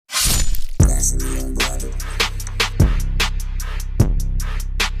Hey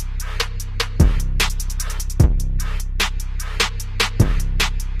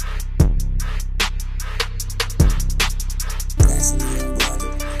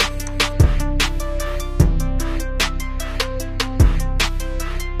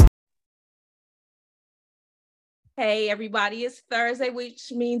everybody, it's Thursday,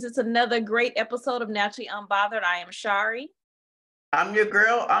 which means it's another great episode of Naturally Unbothered. I am Shari. I'm your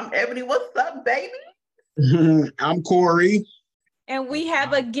girl. I'm Ebony. What's up, baby? I'm Corey. And we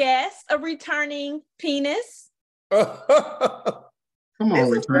have a guest, a returning penis. Come on,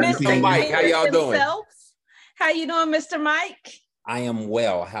 returning Mr. Mike. How y'all doing? How you doing, Mr. Mike? I am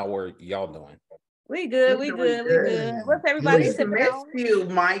well. How are y'all doing? We good. What's everybody We missed you,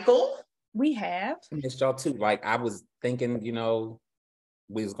 Michael. We have. I missed y'all too. Like I was thinking,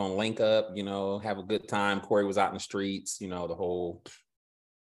 we was gonna link up, have a good time. Corey was out in the streets, the whole.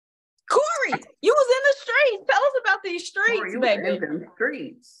 Corey, you was in the streets. Tell us about these streets, Corey, you baby. was in them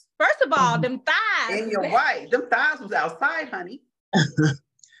streets. First of all, them thighs. And you're right. Them thighs was outside, honey.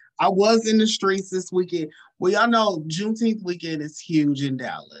 I was in the streets this weekend. Well, y'all know Juneteenth weekend is huge in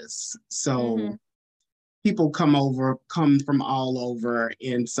Dallas. So people come from all over.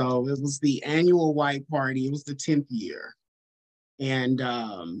 And so it was the annual white party. It was the 10th year. And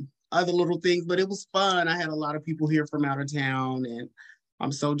other little things, but it was fun. I had a lot of people here from out of town and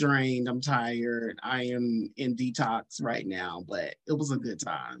I'm so drained. I'm tired. I am in detox right now, but it was a good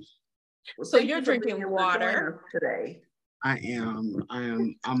time. So you're drinking water today. I'm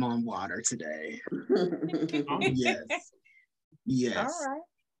on water today. Yes. All right.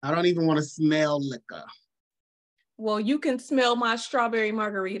 I don't even want to smell liquor. Well, you can smell my strawberry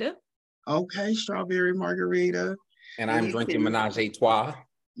margarita. Okay, strawberry margarita. And I'm drinking Menage a Trois.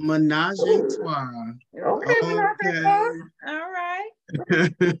 Menage a Trois. Okay. All right.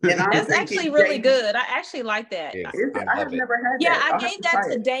 And that's actually really good. I actually like that. Yeah, I have never had that. Yeah, I gave that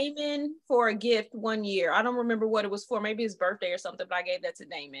to Damon for a gift one year. I don't remember what it was for. Maybe his birthday or something, but I gave that to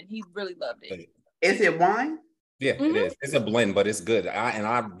Damon. He really loved it. Is it wine? Yeah, it is. It's a blend, but it's good.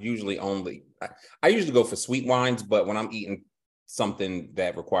 I usually go for sweet wines, but when I'm eating something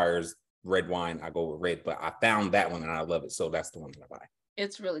that requires red wine, I go with red. But I found that one and I love it, so that's the one that I buy.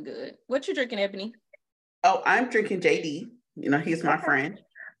 It's really good. What you drinking, Ebony? Oh, I'm drinking JD. He's my friend.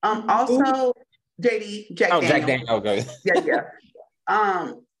 Also JD, Jack Daniel. Jack Daniel. Okay.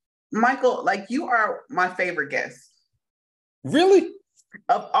 Yeah. Michael, like you are my favorite guest. Really?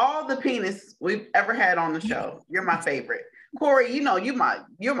 Of all the penis we've ever had on the show, you're my favorite. Corey, you're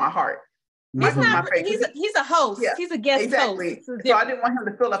my heart. He's a host. Yeah, he's a guest exactly. host. So I didn't want him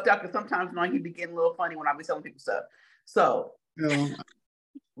to feel left out because sometimes he'd be getting a little funny when I be telling people stuff. So,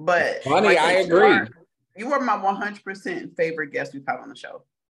 but funny, I agree. You are my 100% favorite guest we've had on the show.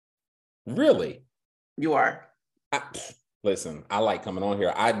 Really? You are. Listen, I like coming on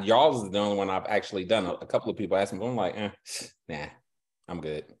here. Y'all is the only one I've actually done. A couple of people asked me, I'm like, nah, I'm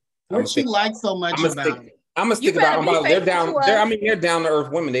good. What you like so much about it? I'm gonna stick about them. They're down to earth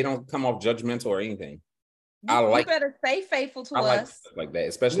women. They don't come off judgmental or anything. You better stay faithful to us. Like that,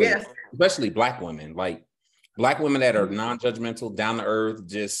 especially Black women. Like Black women that are non-judgmental, down to earth,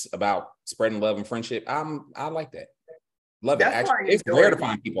 just about spreading love and friendship. I like that. Love it. Actually, it's rare to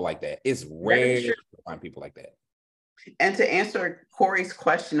find people like that. It's rare to find people like that. And to answer Corey's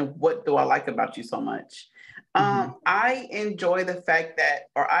question of what do I like about you so much? I enjoy the fact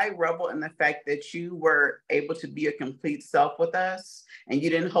I revel in the fact that you were able to be a complete self with us and you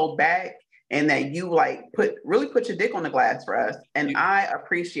didn't hold back and that you really put your dick on the glass for us. And I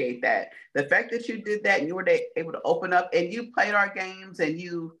appreciate that. The fact that you did that and you were able to open up and you played our games and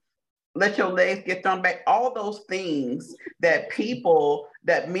you let your legs get thrown back, all those things that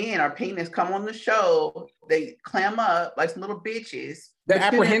men or penis come on the show, they clam up like some little bitches. They're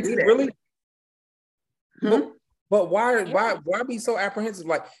apprehensive, really? But why be so apprehensive?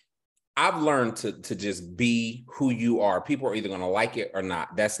 Like, I've learned to just be who you are. People are either going to like it or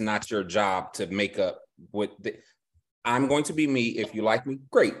not. That's not your job to make up I'm going to be me. If you like me,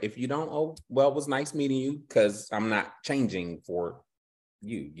 great. If you don't, oh, well, it was nice meeting you because I'm not changing for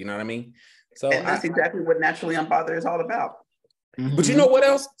you. You know what I mean? So and that's exactly what Naturally Unbothered is all about. But you know what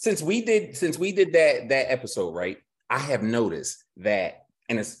else? Since we did that episode, right? I have noticed that,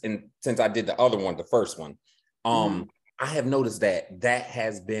 and since I did the other one, the first one, I have noticed that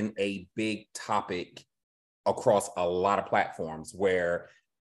has been a big topic across a lot of platforms where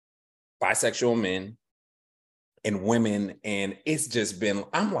bisexual men and women, and it's just been,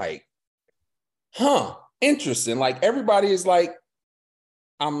 I'm like, interesting. Like everybody is like,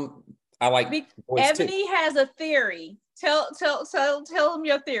 I like Ebony has a theory Tell them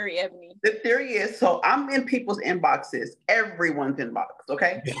your theory, Ebony. The theory is, so I'm in people's inboxes, everyone's inbox,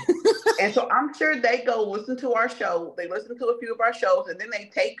 okay? And so I'm sure they go listen to our show. They listen to a few of our shows, and then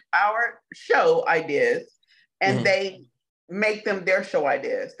they take our show ideas and they make them their show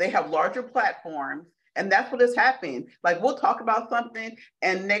ideas. They have larger platforms, and that's what is happening. Like, we'll talk about something,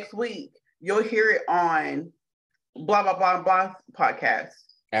 and next week you'll hear it on blah, blah, blah, blah podcast.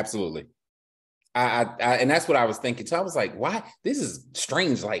 Absolutely. I and that's what I was thinking. So I was like, why? This is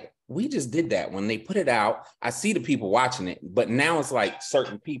strange. Like, we just did that when they put it out. I see the people watching it, but now it's like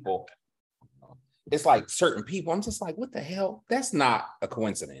certain people. It's like certain people. I'm just like, what the hell? That's not a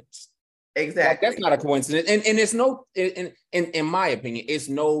coincidence. Exactly. Like, that's not a coincidence. And it's no, in my opinion, it's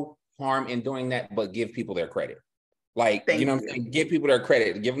no harm in doing that, but give people their credit. Like, you know what I'm saying? Give people their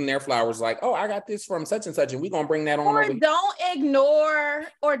credit, give them their flowers. Like, oh, I got this from such and such, and we're gonna bring that on. Or don't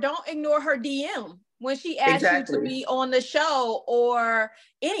ignore her DM when she asks you to be on the show or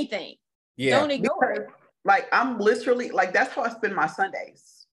anything. Yeah, don't ignore it. Like, I'm literally like, that's how I spend my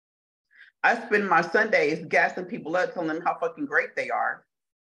Sundays. I spend my Sundays gassing people up, telling them how fucking great they are,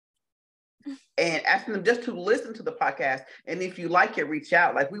 and asking them just to listen to the podcast. And if you like it, reach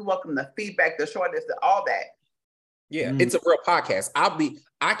out. Like, we welcome the feedback, the shortness, all that. Yeah, it's a real podcast. I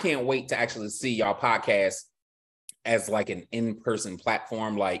can't wait to actually see y'all podcast as like an in-person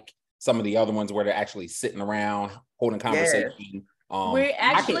platform, like some of the other ones where they're actually sitting around holding conversation. Yes. We're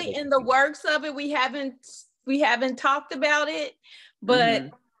actually in the works of it. We haven't talked about it, but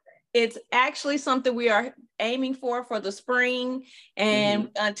it's actually something we are aiming for the spring. And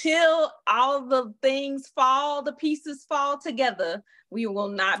until all the pieces fall together, we will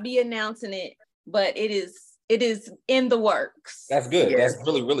not be announcing it, but it is in the works. That's good. Yes. That's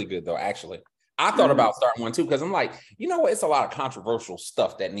really, really good, though, actually. I thought about starting one, too, because I'm like, you know what? It's a lot of controversial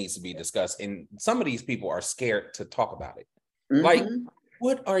stuff that needs to be discussed. And some of these people are scared to talk about it. Like,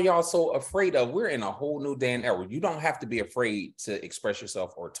 what are y'all so afraid of? We're in a whole new day and era. You don't have to be afraid to express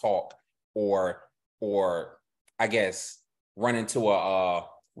yourself or talk or I guess, run into a,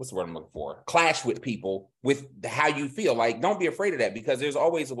 what's the word I'm looking for? Clash with people with how you feel. Like, don't be afraid of that, because there's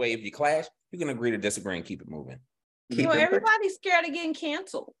always a way. If you clash, you can agree to disagree and keep it moving. Everybody's scared of getting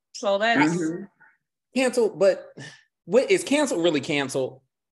canceled. So that's canceled, but what is canceled really canceled?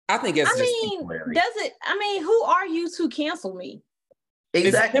 I think it's temporary. Who are you to cancel me?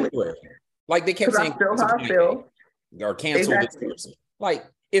 Exactly. It's temporary. Like, they kept saying or cancel this person. Like,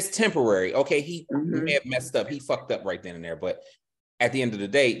 it's temporary. Okay, he may have messed up. He fucked up right then and there. But at the end of the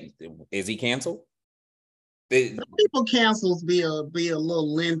day, is he canceled? People cancels be a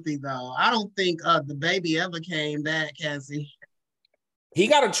little lengthy though. I don't think the baby ever came back, has he? He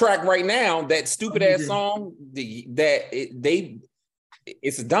got a track right now. That stupid ass song. It's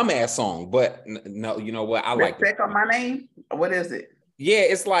a dumbass song, but no, you know what? I like it. Check on my name. What is it? Yeah,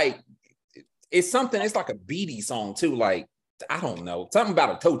 it's like it's something. It's like a beady song too. Like, I don't know, something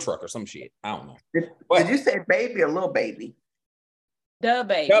about a tow truck or some shit. I don't know. Did you say baby or little baby? The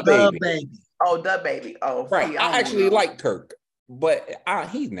baby. The baby. Oh, the baby. Oh, right. See, I actually like Kirk, but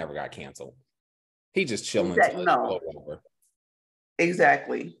he never got canceled. He just chilling. Over.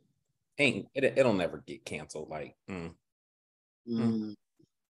 Exactly. It'll never get canceled. Like, I don't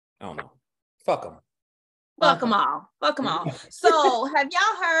know. Fuck them. Fuck them all. Fuck them all. So, have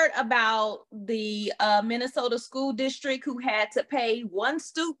y'all heard about the Minnesota school district who had to pay one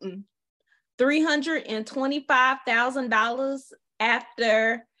student $325,000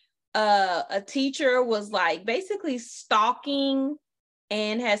 after a teacher was like basically stalking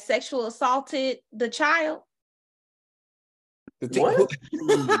and has sexual assaulted the child? What?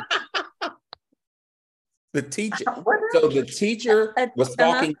 The teacher. So the teacher was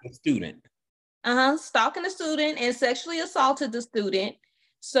stalking the student. Stalking the student and sexually assaulted the student.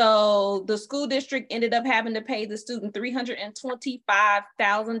 So the school district ended up having to pay the student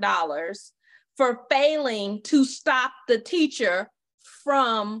 $325,000 for failing to stop the teacher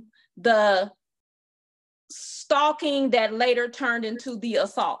from the stalking that later turned into the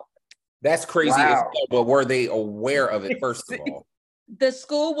assault. That's crazy. Wow. But were they aware of it, first of all? The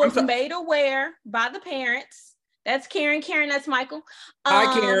school was made aware by the parents. That's Karen. Karen, that's Michael.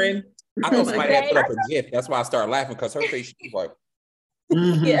 Hi, Karen. I thought somebody had put up a GIF. That's why I started laughing, because her face was like,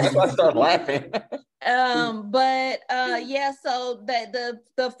 that's why I started laughing. So that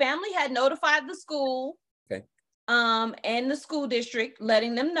the family had notified the school, and the school district,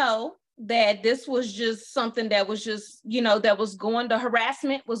 letting them know that this was just something that was just, the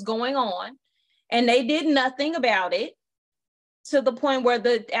harassment was going on, and they did nothing about it, to the point where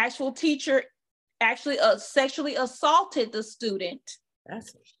the actual teacher actually sexually assaulted the student.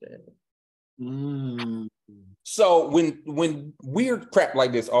 That's shit. So when weird crap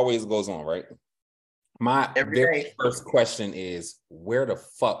like this always goes on, right? My very first question is, where the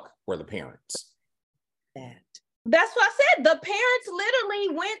fuck were the parents? That's what I said. The parents literally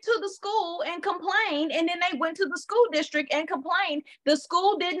went to the school and complained, and then they went to the school district and complained. The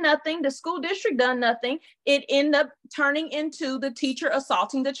school did nothing. The school district done nothing. It ended up turning into the teacher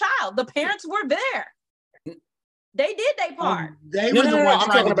assaulting the child. The parents were there. They did their part. They were the ones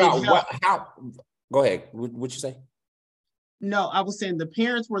trying to get help. How? Go ahead. What'd you say? No, I was saying the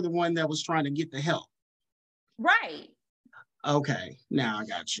parents were the one that was trying to get the help. Right. Okay, now I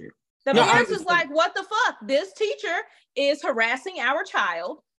got you. The parents was like, what the fuck? This teacher is harassing our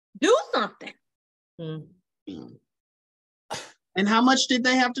child. Do something. Mm-hmm. And how much did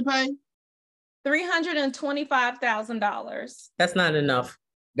they have to pay? $325,000. That's not enough.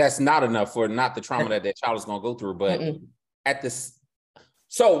 That's not enough for not the trauma that child is going to go through. But at this,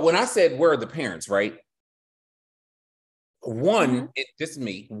 so when I said, where are the parents, right? One, this is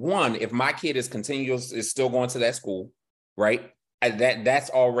me. One, if my kid is still going to that school, right? That's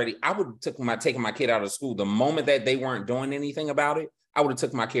already, I would have taken my kid out of school. The moment that they weren't doing anything about it, I would have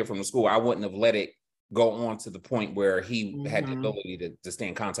took my kid from the school. I wouldn't have let it go on to the point where he had the ability to stay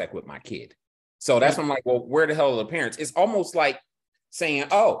in contact with my kid. So that's when I'm like, well, where the hell are the parents? It's almost like saying,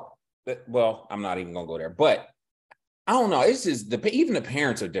 well, I'm not even gonna go there, but I don't know. It's just even the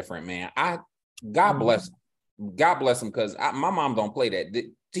parents are different, man. God bless them. God bless them, because my mom don't play that.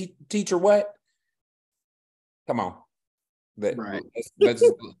 Teacher, what? Come on. Right.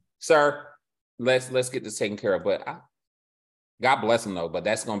 Sir, let's get this taken care of. But God bless them though, but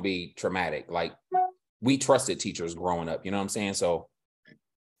that's gonna be traumatic. Like, we trusted teachers growing up, you know what I'm saying? So,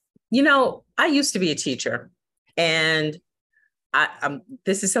 I used to be a teacher, and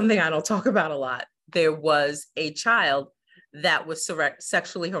this is something I don't talk about a lot. There was a child that was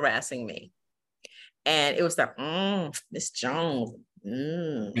sexually harassing me, and it was like, Miss Jones.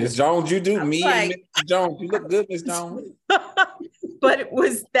 Miss Jones, you do me like, and Miss Jones. You look good, Miss Jones. But it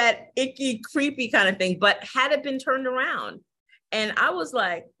was that icky, creepy kind of thing. But had it been turned around, and I was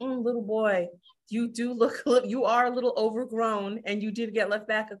like, little boy, you do look, you are a little overgrown, and you did get left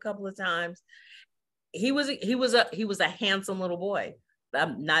back a couple of times. He was a handsome little boy.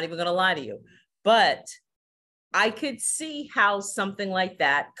 I'm not even gonna lie to you, but I could see how something like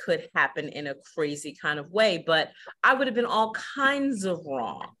that could happen in a crazy kind of way, but I would have been all kinds of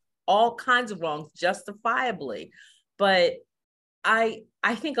wrong, justifiably. But I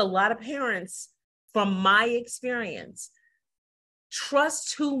think a lot of parents, from my experience,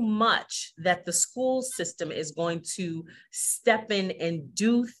 trust too much that the school system is going to step in and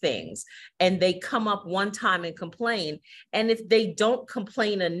do things, and they come up one time and complain. And if they don't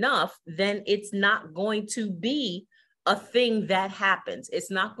complain enough, then it's not going to be a thing that happens.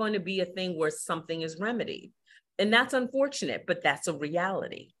 It's not going to be a thing where something is remedied. And that's unfortunate, but that's a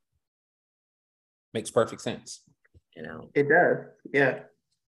reality. Makes perfect sense. It does. Yeah.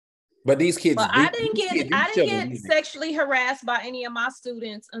 But these kids, I didn't get sexually harassed by any of my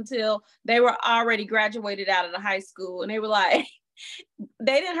students until they were already graduated out of the high school. And they were like,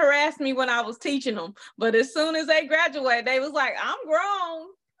 they didn't harass me when I was teaching them. But as soon as they graduated, they was like, I'm grown.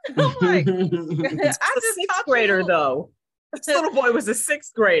 I'm like, I just sixth grader though. This little boy was a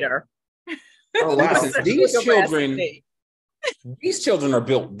sixth grader. Oh wow. These children are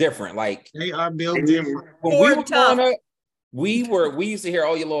built different. Like, they are built different. When we were growing up, we used to hear,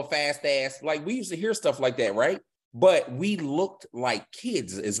 oh, you little fast ass. Like, we used to hear stuff like that, right? But we looked like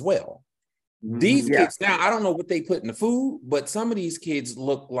kids as well. These kids now, I don't know what they put in the food, but some of these kids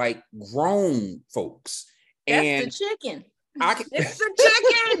look like grown folks. That's the chicken. It's the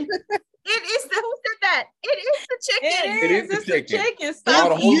chicken. It is the, who said that? It is the chicken. It's the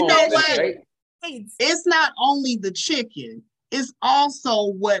chicken. You know what? Right? It's not only the chicken. It's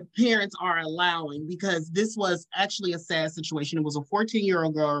also what parents are allowing, because this was actually a sad situation. It was a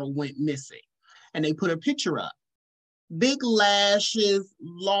 14-year-old girl who went missing, and they put a picture up. Big lashes,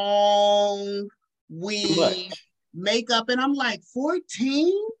 long wig, makeup, and I'm like,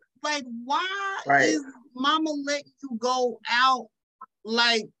 14? Like, why is mama letting you go out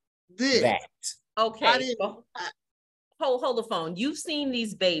like this? Okay. Hold the phone. You've seen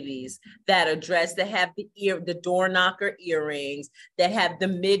these babies that are dressed, that have the door knocker earrings, that have the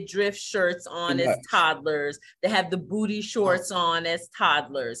midriff shirts on as toddlers, that have the booty shorts on as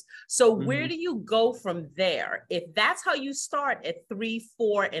toddlers. So where do you go from there? If that's how you start at 3,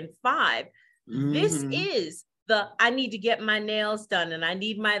 4, and 5, this is I need to get my nails done and I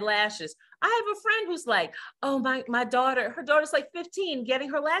need my lashes. I have a friend who's like, oh, my daughter, her daughter's like 15 getting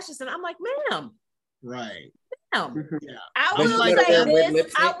her lashes. And I'm like, ma'am, Right. Mm-hmm. Yeah. I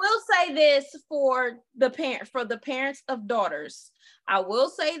will say this for the parents of daughters. I will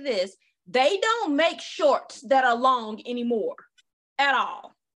say this. They don't make shorts that are long anymore at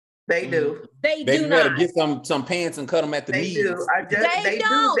all. They do. They do not. Get some pants and cut them at the knees. They do. They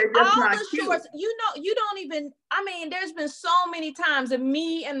don't. They're just all not the cute. shorts, you don't even, I mean, there's been so many times that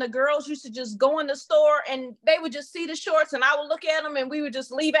me and the girls used to just go in the store and they would just see the shorts and I would look at them and we would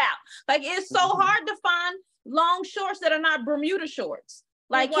just leave out. Like, it's so hard to find long shorts that are not Bermuda shorts.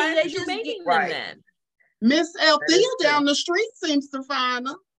 Like, well, why they are you just making get them then? Miss Althea down the street seems to find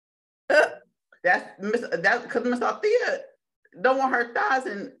them. That's because Miss Althea don't want her thighs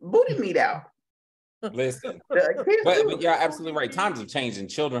and booty meat out. Listen, but you're absolutely right. Times have changed and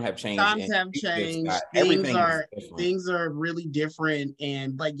children have changed. Times have changed. Things are really different.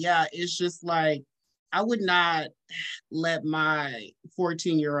 But yeah, it's just like, I would not let my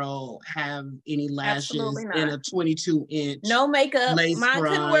 14-year-old have any lashes in a 22-inch. No makeup. Mine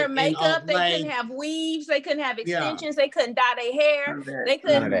couldn't wear makeup. They couldn't have weaves. They couldn't have extensions. Yeah. They couldn't dye their hair. They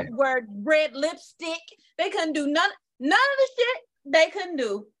couldn't wear red lipstick. They couldn't do none of the shit they couldn't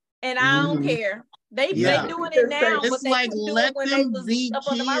do. And I don't care. They doing it now. It's like, let them be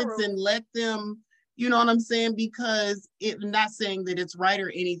kids and let them, you know what I'm saying? Because I'm not saying that it's right or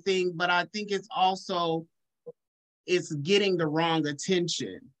anything, but I think it's also, it's getting the wrong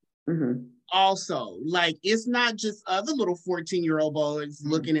attention. Mm-hmm. Also, like, it's not just other little 14-year-old boys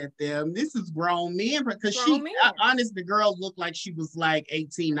looking at them. This is grown men, because honest, the girl looked like she was like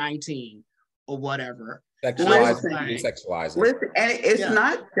 18, 19 or whatever. Sexualizing. Listen, and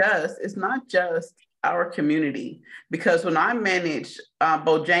it's not just our community, because when I managed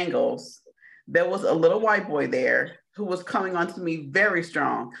Bojangles, there was a little white boy there who was coming on to me very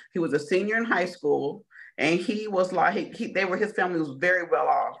strong. He was a senior in high school, and he was like, his family was very well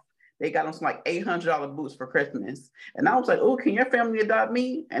off. They got him some like $800 boots for Christmas. And I was like, oh, can your family adopt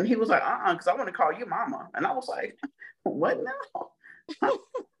me? And he was like, because I want to call you mama. And I was like, what now?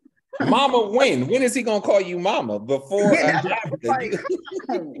 Mama, when is he gonna call you mama? Before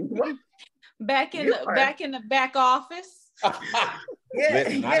back in the back office. Yes.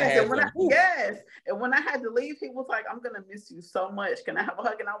 And when I had to leave, he was like, I'm gonna miss you so much. Can I have a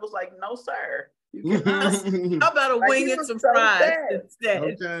hug? And I was like, no, sir. You cannot. How about a wing and some fries instead?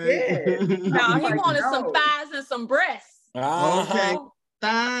 Okay. Yeah. No, he wanted some thighs and some breasts. Okay.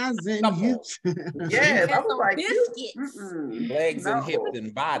 Thighs and hips. Yes, I was like, biscuits. Legs and hips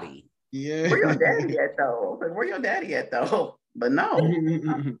and body. Yeah. Where your daddy at though? But no,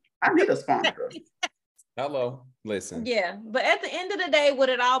 I need a sponsor. Hello, listen. Yeah, but at the end of the day, what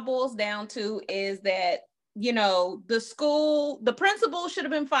it all boils down to is that, the principal should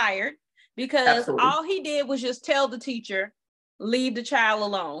have been fired, because all he did was just tell the teacher, leave the child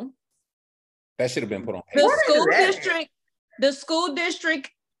alone. That should have been put on paper. The school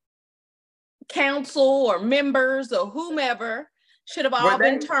district council or members or whomever should have all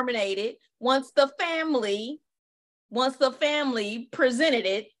been terminated once the family presented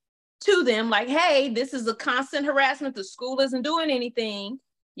it to them, like, hey, this is a constant harassment. The school isn't doing anything.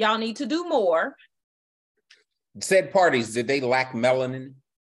 Y'all need to do more. Said parties, did they lack melanin?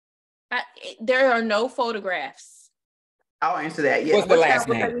 There are no photographs. I'll answer that. Yeah. What's the last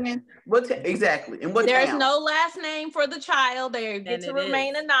name? Exactly. And what There's town? no last name for the child. They get to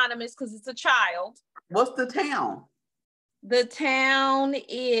remain anonymous because it's a child. What's the town? The town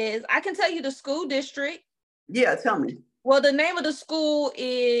is, I can tell you the school district. Yeah, tell me. Well, the name of the school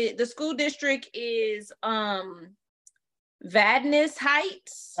district is Vadnais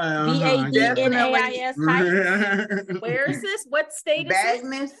Heights. Vadnais Heights. Where is this? What state is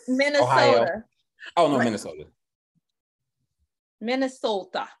this? Minnesota. Ohio. Oh no, Minnesota.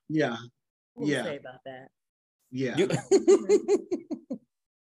 Minnesota. Yeah. What do you say about that? Yeah.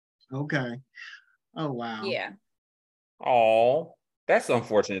 Okay. Oh wow. Yeah. Oh, that's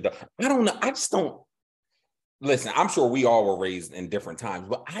unfortunate though. I don't know. I just don't. Listen, I'm sure we all were raised in different times,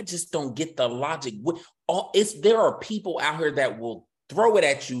 but I just don't get the logic. There are people out here that will throw it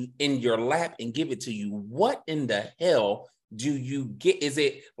at you in your lap and give it to you. What in the hell do you get? Is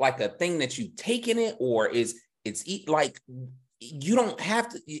it like a thing that you take in it, or it's like you don't have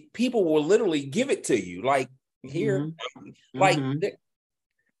to? People will literally give it to you, like here, like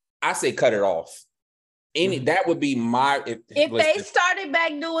I say, cut it off. That would be my if they started back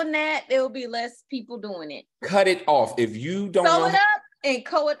doing that, there will be less people doing it. Cut it off. If you don't sew it up and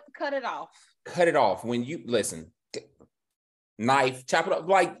cut it off. Cut it off. When you listen, knife, chop it up.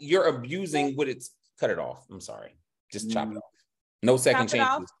 Like you're abusing what it's cut it off. I'm sorry. Just chop it off. No second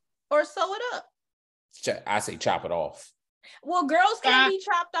chances. Or sew it up. I say chop it off. Well, girls can't be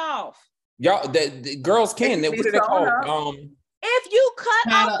chopped off. Y'all, the girls can. What are they called? If you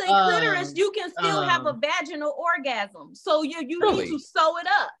cut out the clitoris, you can still have a vaginal orgasm. So you need to sew it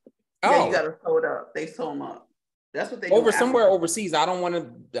up. Yeah, you gotta sew it up. They sew them up. That's what they do. Over somewhere overseas. I don't want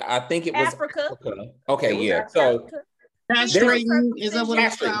to. I think it was Africa. Okay, yeah. So castrating is that what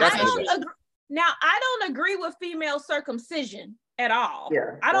it's called? Now I don't agree with female circumcision at all.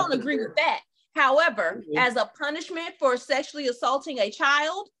 Yeah, I don't agree with that. However, as a punishment for sexually assaulting a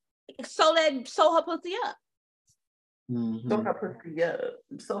child, sew her pussy up. Mm-hmm. Sew her pussy up.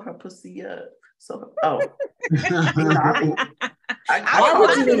 Sew her pussy up. Why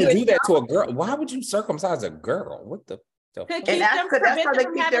would you even do that to a girl? Why would you circumcise a girl? What the to keep them, prevent them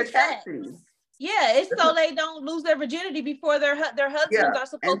from having sex. Yeah, it's so they don't lose their virginity before their husbands are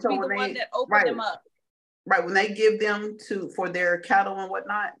supposed to be the one that open them up. Right, when they give them for their cattle and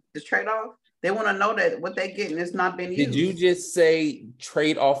whatnot, the trade off, they want to know that what they getting is not being used. Did you just say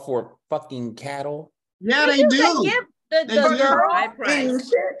trade off for fucking cattle? Yeah, they do. The girl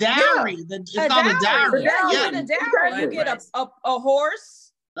dowry. It's called a dowry. You get a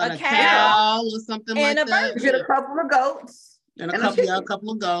horse, a cow, or something like that. You get a couple of goats. And a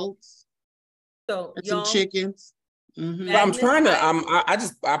couple of goats. So and some chickens. Mm-hmm. But I'm trying to.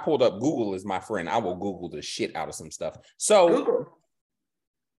 I pulled up Google as my friend. I will Google the shit out of some stuff. So Google.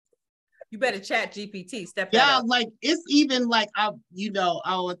 You better chat GPT. Step yeah, like it's even like I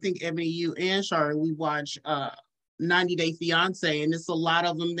would think Ebony, you and Shari, we watch 90 Day Fiance, and it's a lot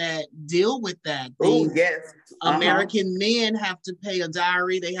of them that deal with that. Oh, yes. American men have to pay a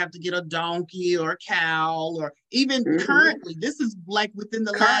dowry. They have to get a donkey or a cow, or even currently, this is like within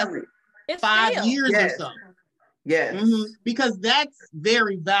the last 5 years or so. Yes. Mm-hmm. Because that's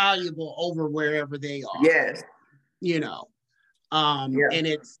very valuable over wherever they are. Yes. And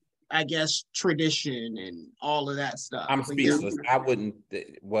it's, I guess, tradition and all of that stuff. I'm speechless. I wouldn't.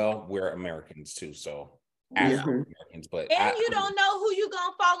 Well, we're Americans too, so Americans. But you don't know who you're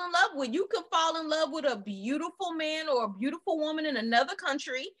gonna fall in love with. You could fall in love with a beautiful man or a beautiful woman in another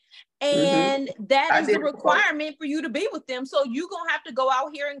country, and that is the requirement for you to be with them. So you're gonna have to go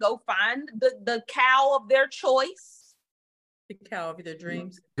out here and go find the cow of their choice, the cow of their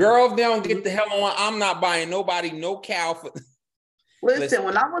dreams. Girl, if they don't get the hell on, I'm not buying nobody no cow for. Listen,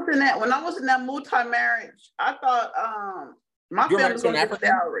 when I was in that multi-marriage, I thought my family was gonna get the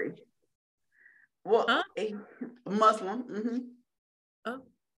dowry. Well, a Muslim. Mm-hmm. Oh,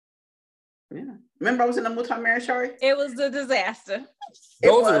 yeah. Remember, I was in a multi-marriage, Shari? It was a disaster.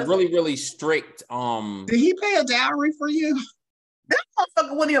 Those are really, really strict. Did he pay a dowry for you? That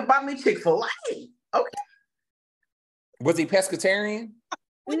motherfucker wouldn't even buy me Chick-fil-A. Okay. Was he pescatarian?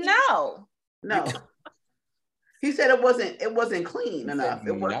 No. He said it wasn't clean enough.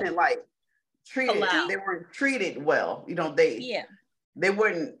 It wasn't like treated. They weren't treated well. They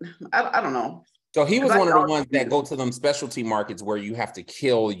weren't. I don't know. So he was one of the ones that go to them specialty markets where you have to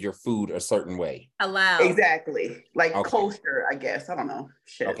kill your food a certain way. Exactly. Like kosher, I guess. I don't know.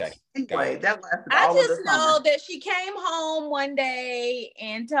 Shit. Okay. Anyway, that lasted all of the summer. I just know that she came home one day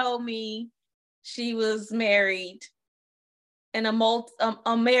and told me she was married in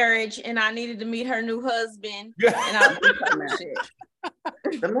a marriage, and I needed to meet her new husband. And I was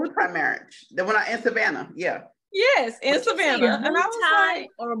the multi-marriage. The one in Savannah. Yeah. Yes, in Savannah. And I was like,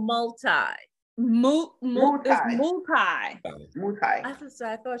 or multi. Multi. I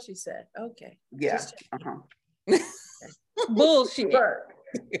thought she said okay. Yeah. Bullshit.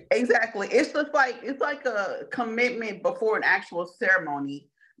 Exactly. It's just like a commitment before an actual ceremony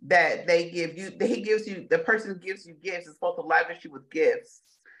that they give you. The person gives you gifts. Is supposed to lavish you with gifts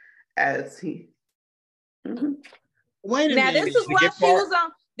as he. Mm-hmm. Wait a minute. Now this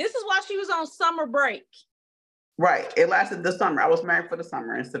is why she was on summer break. Right. It lasted the summer. I was married for the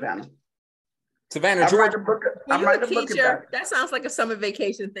summer in Savannah. Georgia. I'm writing a book about that. Sounds like a summer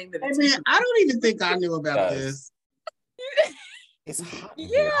vacation thing. I don't even think I knew about this. It's hot.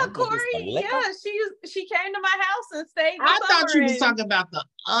 Yeah, Corey. Yeah, she came to my house and stayed. I thought you was talking about the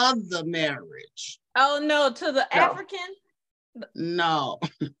other marriage. Oh no, to the African. No.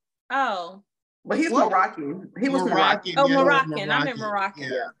 Oh. But he's Moroccan. He was Moroccan. Oh, Moroccan. I meant Moroccan.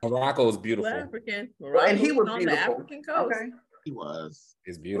 Yeah. Morocco is beautiful. African. And he was beautiful. On the African coast. Okay. He was.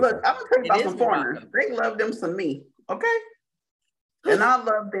 It's beautiful. Look, I'm gonna tell you about some foreigners. They love them some me. Okay. And I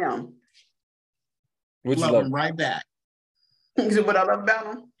love them. Would you love them right back? What I love about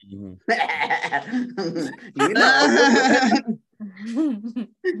them? Mm-hmm.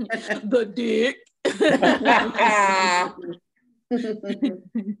 The dick.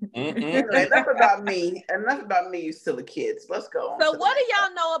 Enough about me. Enough about me, you silly kids. Let's go. So what do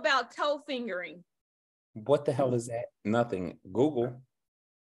y'all know about toe fingering? What the hell is that? Nothing. Google.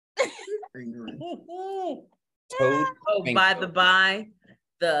 fingering. Toad Oh, by the by,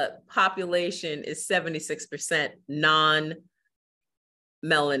 the population is 76%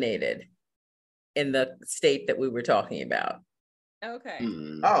 non-melanated in the state that we were talking about. Okay.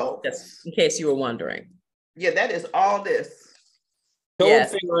 Oh, Just in case you were wondering. yeah, that is all this. Toad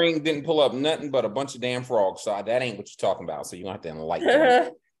Yes. fingering didn't pull up nothing but a bunch of damn frogs. So that ain't what you're talking about. So you don't have to enlighten me.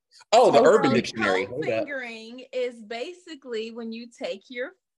 Oh, the Urban Dictionary. Toe fingering is basically when you take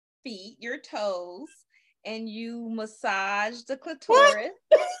your feet, your toes, and you massage the clitoris.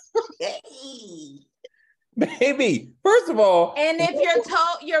 Baby, first of all, And if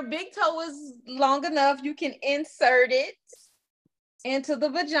your big toe is long enough, you can insert it into the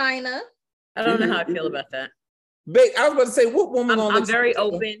vagina. I don't know how I feel about that. babe, I was about to say, what woman on I'm very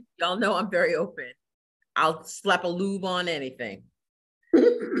open. Y'all know I'm very open. I'll slap a lube on anything.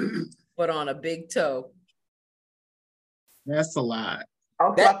 Put on a big toe. That's a lot.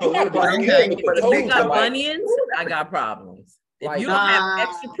 I'll That- slap a little bit. Okay. But a If big you got toe. bunions, I got problems. If Like- you don't have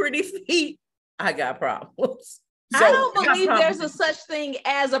extra pretty feet, I got problems. I So- don't believe Yeah, there's probably. a such thing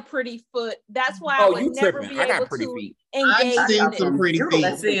as a pretty foot. That's why I Oh, would you never tripping. be I got able pretty to feet. engage I've seen in some it. pretty Beautiful. feet.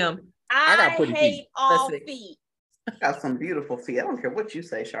 Let's see them. I got I pretty hate feet. all Let's see. feet. Got some beautiful feet. I don't care what you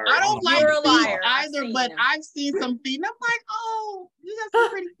say, Shari. I don't like You're a feet liar. I've either, seen but them. I've seen some feet and I'm like, oh, you got some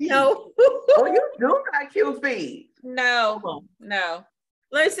pretty feet. No. Oh, you do got cute feet. No, no.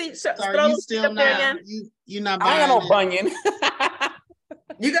 Let me see. So Throw are you those feet still up there not, again. you're not I ain't buying got no it? bunion.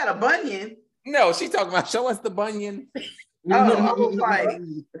 You got a bunion. No, she talking about show us the bunion. Oh, I was like,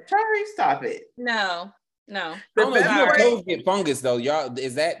 Shari, stop it. No. The I don't know, best you know, way- toes get fungus though. Y'all,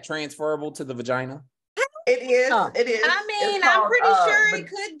 is that transferable to the vagina? It is. Oh. It is. I mean, It's I'm called, pretty sure it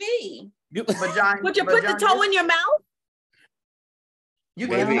could be. You, Vagina. Would you put the toe in your mouth? You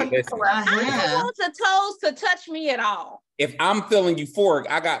Baby, can listen. I don't Yeah. want the toes to touch me at all. if I'm feeling euphoric,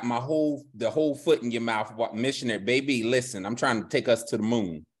 I got the whole foot in your mouth. Missionary, baby, listen, I'm trying to take us to the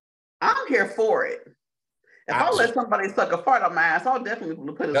moon. I'm here for it. If I let somebody suck a fart on my ass, I'll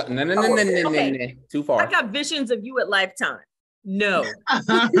definitely put it. No. Okay. Too far. I got visions of you at Lifetime. No.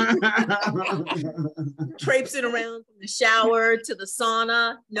 Traipsing around from the shower to the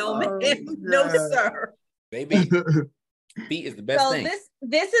sauna. No, Oh, ma'am. No, God. sir. Baby, feet is the best So thing.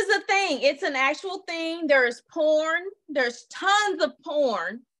 this is a thing. It's an actual thing. There's porn. There's tons of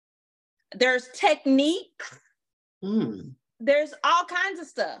porn. There's technique. Mm. There's all kinds of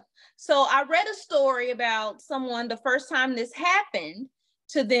stuff. So I read a story about someone, the first time this happened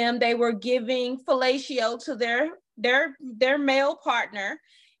to them, they were giving fellatio to their male partner,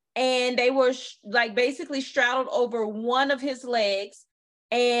 and they were like basically straddled over one of his legs,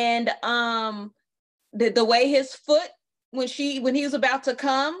 and the way his foot, when he was about to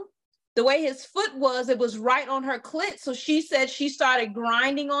come, the way his foot was, it was right on her clit. So she said she started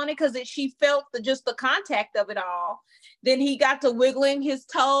grinding on it because she felt just the contact of it all. Then he got to wiggling his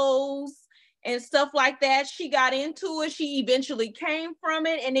toes and stuff like that. She got into it. She eventually came from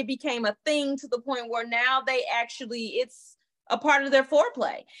it, and it became a thing to the point where now it's a part of their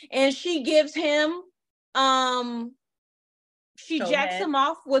foreplay. And she gives him, she Toe jacks head. him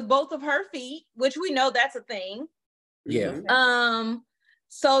off with both of her feet, which we know that's a thing. Yeah.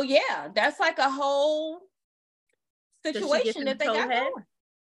 So yeah, that's like a whole Does she situation give him that they toe got head?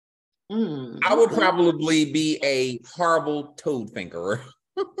 going. Mm. I would probably be a horrible toad fingerer.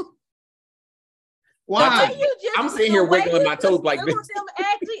 Why? Why you just I'm sitting here the way wiggling you my toes just like wiggle this. them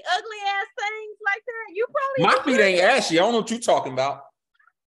ugly ass things like that. You probably My feet ain't ashy. I don't know what you're talking about.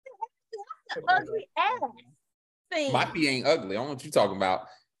 ugly ass thing. My feet ain't ugly. I don't know what you're talking about.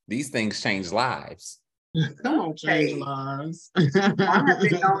 These things change lives. Come on, change Hey. lives. I have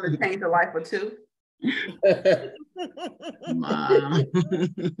been known to change the life of two. Mom.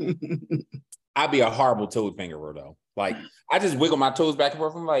 I'd be a horrible toad fingerer though. Like I just wiggle my toes back and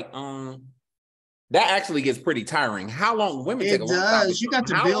forth. I'm like, that actually gets pretty tiring. How long women take It a long time? does. You got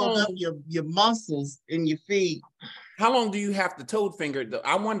to How build long- up your muscles in your feet. How long do you have to toad finger?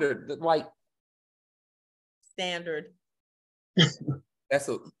 I wonder, like, Standard.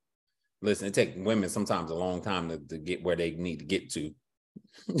 listen, it takes women sometimes a long time to get where they need to get to.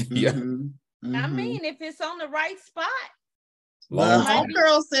 Yeah. Mhm. I Mhm. mean, if it's on the right spot. Well, Long time.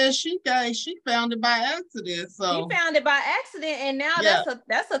 homegirl says she found it by accident. So He found it by accident, and now Yeah.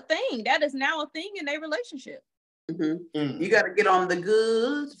 that's a thing. That is now a thing in their relationship. You got to get on the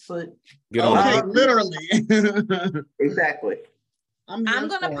good foot. Get on okay, the- literally. Exactly. I'm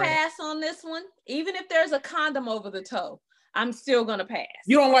gonna pass on this one, even if there's a condom over the toe. I'm still gonna pass.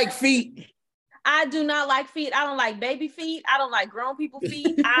 You don't like feet? I do not like feet. I don't like baby feet. I don't like grown people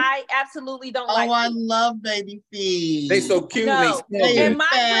feet. I absolutely don't like feet. I love baby feet. They so cute. No. And my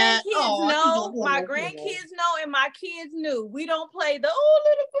fat. grandkids know, my grandkids know, and my kids knew. We don't play the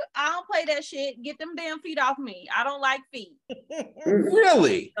little foot. I don't play that shit. Get them damn feet off me. I don't like feet.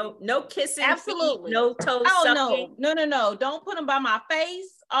 Really? No kissing. Absolutely. Feet, no toes. Oh, no. Don't put them by my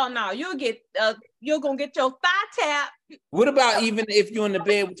face. Oh no, you're gonna get your thigh tap. What about even if you're in the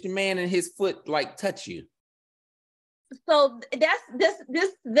bed with your man and his foot like touch you? So that's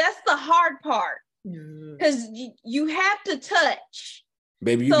the hard part, because you have to touch.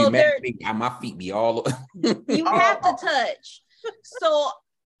 Baby, you be mad at me. My feet be all over. You have to touch. So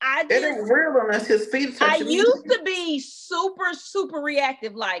I It ain't real unless his feet touch me. I used to be super, super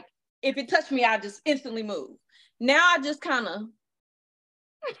reactive. Like if it touched me, I just instantly move. Now I just kind of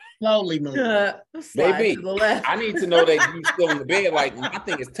slowly move. Baby, I need to know that you still in the bed. Like my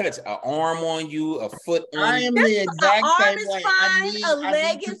thing is touch an arm on you, a foot on you. I am the exact same way. Fine, a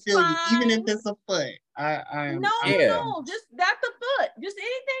leg is fine. Even if it's a foot. I am. No, just that's the foot. Just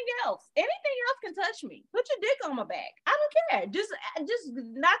anything else. Anything else can touch me. Put your dick on my back. I don't care. Just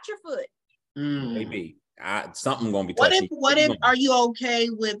not your foot. Maybe something gonna be touching. What if? Are you okay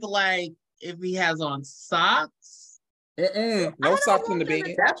with like if he has on socks? No socks in the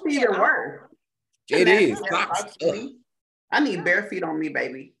bed. That's even worse. It is. Socks. I need bare feet on me,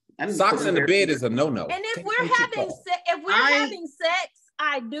 baby. Socks in the bed is a no-no. And if we're having sex,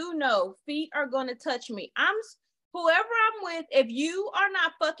 I do know feet are going to touch me. Whoever I'm with, if you are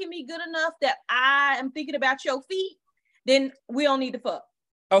not fucking me good enough that I am thinking about your feet, then we don't need to fuck.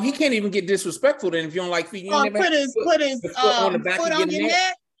 Oh, he can't even get disrespectful then if you don't like feet. You put his foot on the back of your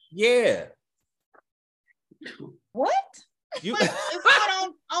neck. Yeah. What? You put his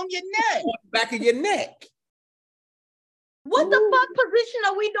foot on your neck. On the back of your neck. What the fuck position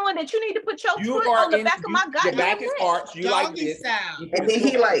are we doing that you need to put your foot on the back of my goddamn neck? Your back is arched. You like this. And then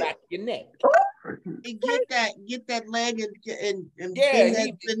he like back of your neck. Get that leg and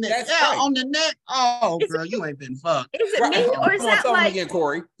that's right. on the neck. Oh, girl, you ain't been fucked. Is it me or is that like again,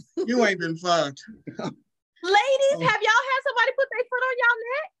 Corey? You ain't been fucked. Ladies, have y'all had somebody put their foot on y'all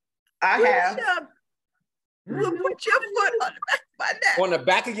neck? I have. Put your foot on the back of my neck. On the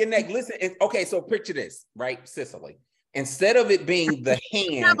back of your neck. Listen, okay, so picture this, right, Cicely? Instead of it being the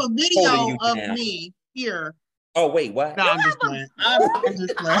hand, I have a video of me here. Oh wait, what? No, I'm just playing. I'm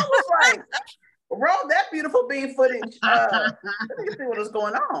just playing. I was like, roll that beautiful bean footage. Let me see what is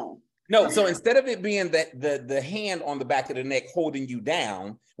going on. No, so instead of it being the hand on the back of the neck holding you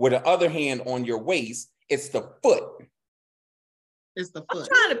down, with the other hand on your waist, it's the foot. It's the foot.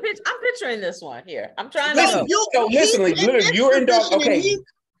 I'm picturing this one here. I'm trying to. Listen, you're in dog. Okay,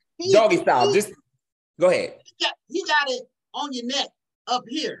 doggy style. Just go ahead. He got it on your neck up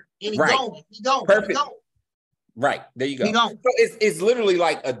here, and he don't. Perfect. Right, there you go. So it's literally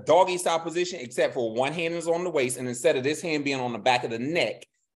like a doggy style position, except for one hand is on the waist, and instead of this hand being on the back of the neck,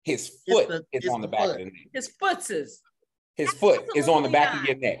 his foot is on the back of the neck. His foot is on the back of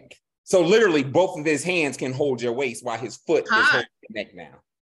your neck. So literally, both of his hands can hold your waist while his foot is holding your neck now.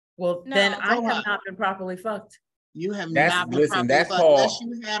 Well, then I have not been properly fucked. You have not been properly fucked. Unless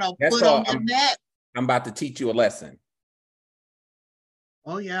you had a foot on your neck. I'm about to teach you a lesson.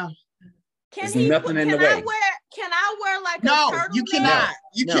 Oh yeah. There's nothing in the way. Can I wear like no, a turtleneck? You cannot.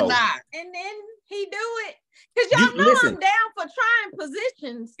 You cannot. And then he do it. Because y'all know I'm down for trying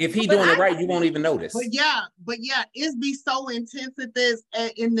positions. If he doing it right, you won't even notice. But yeah, it's be so intense at this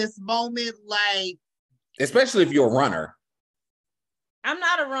in this moment, like especially if you're a runner. I'm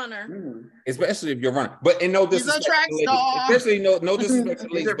not a runner. Especially if you're a runner. But in no disrespect, especially no disrespect to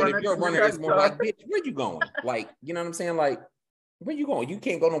ladies, but if you're a runner, it's more like, bitch, where you going? Like, you know what I'm saying? Like, where you going? You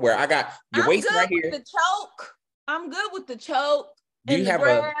can't go nowhere. I got your waist right here. The choke. I'm good with the choke. You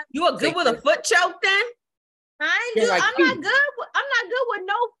are good with a foot choke then? I'm not good with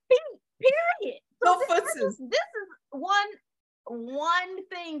no feet, period. So this is one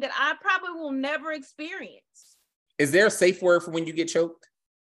thing that I probably will never experience. Is there a safe word for when you get choked?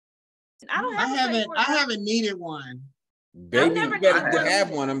 I haven't needed one. Baby, you better have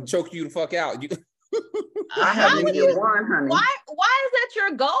one. I'm choking you the fuck out. I haven't needed one, honey. Why is that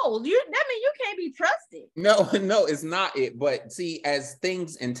your goal? That means you can't be trusted. No, it's not it. But see, as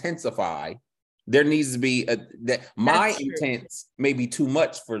things intensify, there needs to be my intents may be too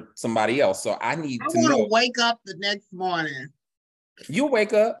much for somebody else. So I need to know. I want to wake up the next morning. You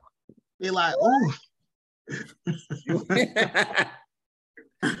wake up. Be like, ooh.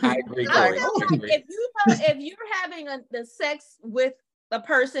 I agree, Corey. If you're having the sex with a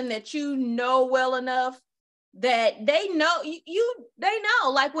person that you know well enough that they know they know,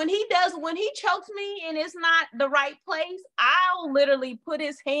 like when he chokes me and it's not the right place, I'll literally put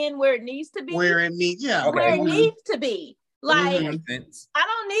his hand where it needs to be. Where it needs to be. Like, I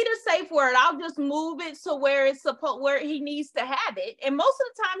don't need a safe word. I'll just move it so where he needs to have it. And most of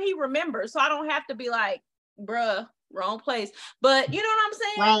the time he remembers, so I don't have to be like, bruh, wrong place. But you know what I'm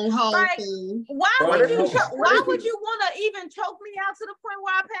saying? Wrong hole. Like, why would you want to even choke me out to the point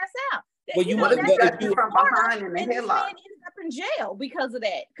where I pass out? Well, you want to get from behind in the headlock. Ended up in jail because of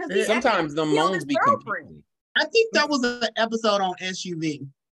that. Because sometimes the moans be confusing. I think that was an episode on SUV.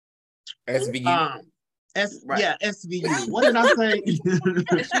 SVU. Yeah, SVU. What did I say?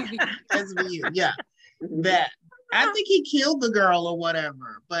 SVU. Yeah, that. I think he killed the girl or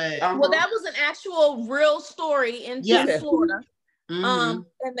whatever. But well, that was an actual real story in Florida. And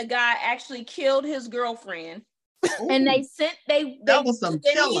the guy actually killed his girlfriend. Ooh. And that was some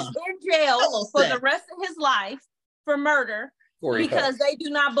killer. He's in jail for the rest of his life for murder because they do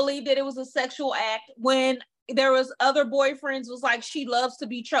not believe that it was a sexual act. When there was other boyfriends was like, she loves to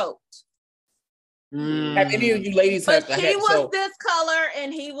be choked. Have any of you ladies he was this color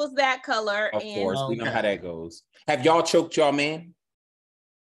and he was that color. Of course, we know how that goes. Have y'all choked y'all man?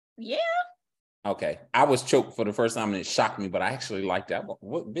 Yeah. Okay. I was choked for the first time and it shocked me, but I actually liked that.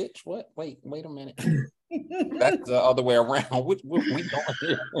 What bitch? What? Wait a minute. That's the other way around. What we doing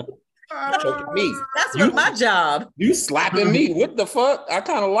here? Choking me. That's my job. You slapping me. What the fuck? I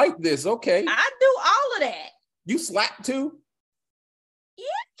kind of like this. Okay. I do all of that. You slap too?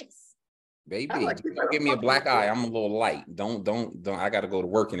 Yes. Baby, like don't give me a black eye. I'm a little light. Don't. I got to go to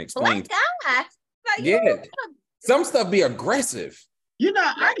work and explain. Black eye? Like, yeah. Some stuff be aggressive. You know,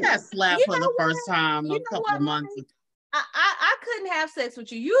 I got slapped for the first time a couple of months ago. I couldn't have sex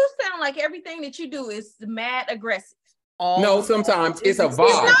with you. You sound like everything that you do is mad aggressive. No, sometimes it's a vibe.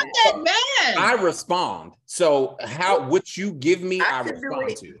 It's not that bad. I respond. So what you give me, I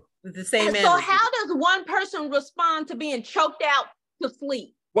respond to. The same. So how does one person respond to being choked out to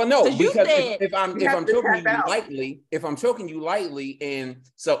sleep? Well, no, because if I'm choking you lightly, and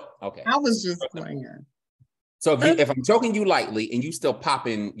so okay. I was just playing. So if I'm choking you lightly and you still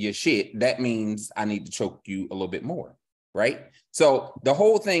popping your shit, that means I need to choke you a little bit more, right? So the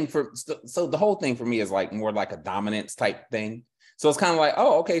whole thing for me is like more like a dominance type thing. So it's kind of like,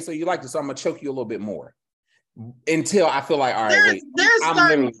 oh, okay, so you like this, so I'm gonna choke you a little bit more until I feel like, all right, there's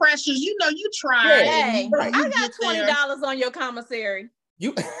certain pressures, you know, you try. Hey, right. I got $20 on your commissary.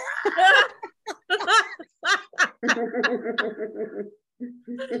 You.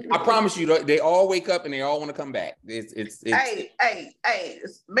 I promise you, they all wake up and they all want to come back. It's Hey!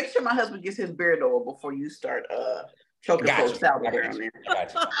 Make sure my husband gets his beard over before you start choking folks out around there.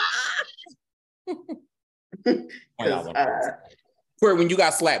 Where when you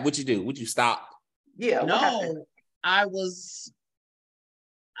got slapped, what you do? Would you stop? Yeah. No, I was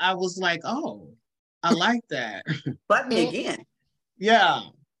like, oh, I like that. But me again. Yeah,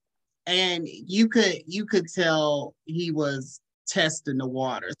 and you could tell he was testing the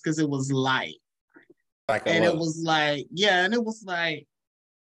waters because it was light, and it was like,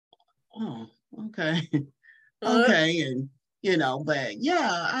 oh, okay, okay, and you know, but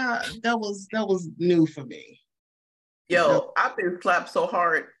yeah, that was new for me. Yo, I've been slapped so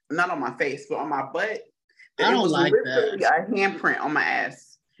hard, not on my face, but on my butt. I don't like that. A handprint on my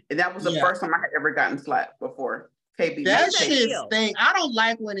ass, and that was the first time I had ever gotten slapped before. That shit sting. I don't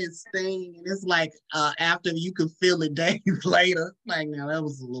like when it stings and it's like after you can feel it days later. Like, now that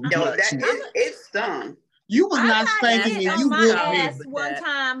was a little much. It stung. You was not spanking me. You would ass one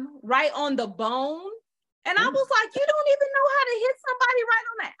time right on the bone. And I was like, you don't even know how to hit somebody right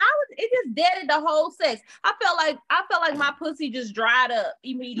on that. It just deaded the whole sex. I felt like my pussy just dried up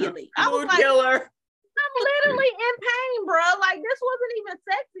immediately. I was like, killer. I'm literally in pain, bro. Like, this wasn't even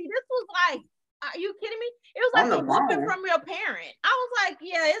sexy. This was like, are you kidding me? It was like a whooping from your parent. I was like,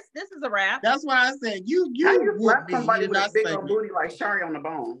 yeah, this is a wrap. That's why I said you slap somebody with a big old booty like Shari on the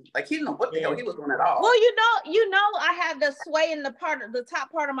bone. Like, he didn't know what the hell he was doing at all. Well, you know, I have the sway in the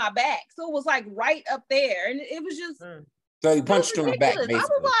top part of my back, so it was like right up there, and it was just. So he punched you in the back. Basically.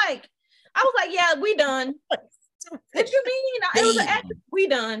 I was like, yeah, we done. What you mean? It was an act. We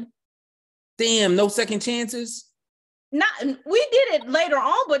done. Damn, no second chances. We did it later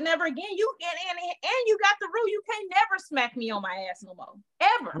on, but never again. You you got the rule. You can't never smack me on my ass no more,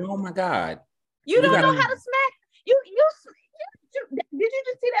 ever. Oh my God! You don't know how to smack. You did you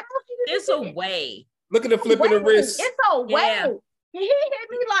just see that motion? It's a way. Look at the flip of the wrist. It's a way. Yeah. He hit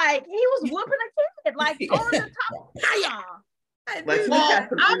me like he was whooping a kid, like on the top. I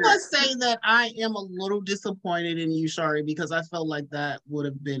must say that I am a little disappointed in you, Shari, because I felt like that would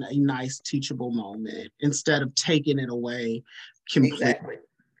have been a nice teachable moment instead of taking it away completely. Exactly.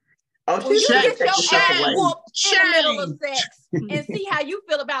 Oh, well, you get your ass whooped in the middle of sex and see how you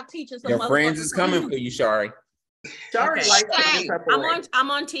feel about teaching some your friends is coming for you, Shari. Shari likes I'm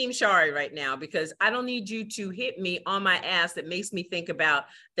on Team Shari right now because I don't need you to hit me on my ass that makes me think about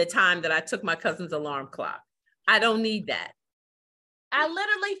the time that I took my cousin's alarm clock. I don't need that. I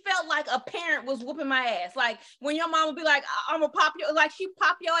literally felt like a parent was whooping my ass. Like when your mom would be like, I'm gonna pop your, like she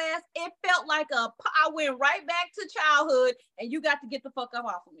pop your ass. It felt like I went right back to childhood and you got to get the fuck up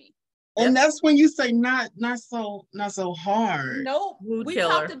off of me. And that's when you say not so hard. Nope. We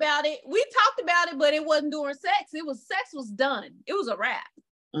talked about it, but it wasn't during sex. Sex was done. It was a wrap.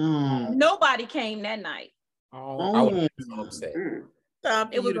 Nobody came that night. I was so upset.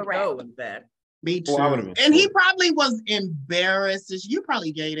 It was a wrap with that. Me too. And he probably was embarrassed. You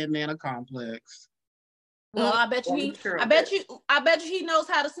probably gave that man a complex. Well, I bet you he knows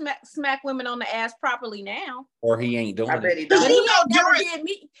how to smack women on the ass properly now. Or he ain't doing it.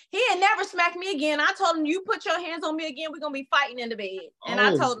 He ain't never smacked me again. I told him, you put your hands on me again, we're gonna be fighting in the bed. And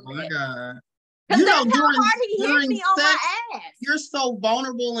I told him that. God. Because that's how hard he hit me on my ass. You're so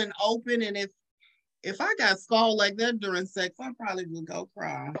vulnerable and open, and if I got scalded like that during sex, I probably would go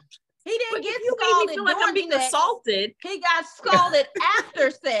cry. He didn't get scalded. Feel like I'm being assaulted. He got scalded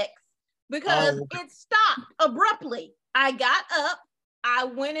after sex because it stopped abruptly. I got up, I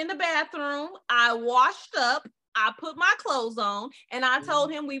went in the bathroom, I washed up, I put my clothes on, and I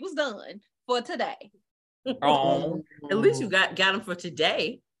told him we was done for today. At least you got him for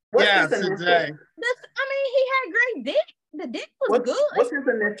today. Yeah, today. I mean, he had great dick. The dick was good. What's his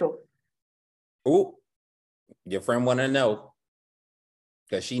initial? Oh, your friend want to know.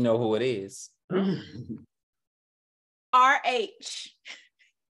 Because she know who it is. RH.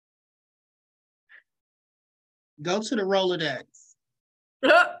 Go to the Rolodex.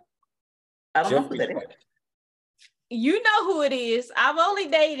 I don't know who that is. You know who it is. I've only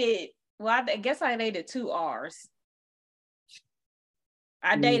dated, well, I guess I dated 2 R's.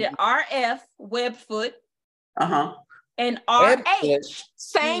 I dated RF, Webfoot, and RH,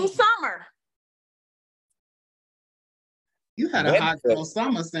 same summer. You had a hot girl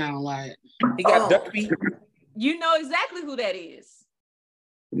summer sound like. He got duck feet. You know exactly who that is.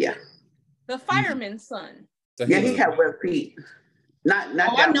 Yeah. The fireman's son. So he had web feet. Not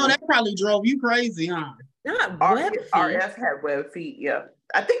I know that probably drove you crazy, huh? Not web feet. RF had web feet, yeah.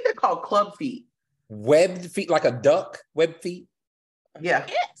 I think they're called club feet. Webbed feet, like a duck? Web feet? Yeah.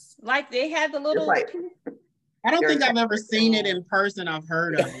 Yes. Like they had the little... I don't think I've ever seen it in person. I've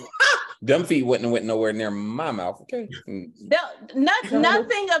heard of it. Them feet wouldn't have went nowhere near my mouth. Okay.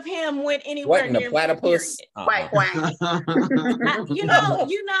 Nothing of him went anywhere near the platypus?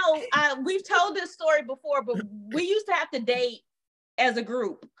 We've told this story before, but we used to have to date as a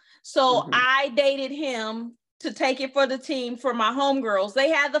group. So I dated him to take it for the team for my homegirls.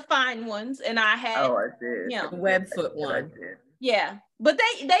 They had the fine ones, and I had the Webfoot one. Yeah, but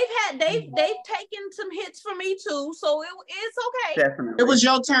they've taken some hits for me too, so it's okay. Definitely, it was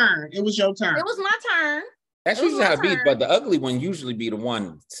your turn. It was my turn. That's usually how it be, but the ugly one usually be the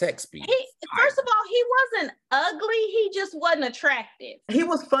one sex beat. First of all, he wasn't ugly. He just wasn't attractive. He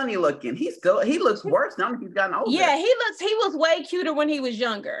was funny looking. He looks worse now that he's gotten older. Yeah, he was way cuter when he was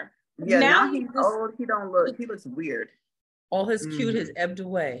younger. Yeah, now he's old. He looks weird. All his cute has ebbed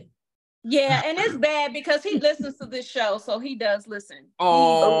away. Yeah, and it's bad because he listens to this show, so he does listen.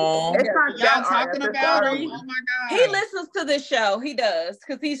 Oh, y'all talking about him? Oh my God. He listens to this show. He does,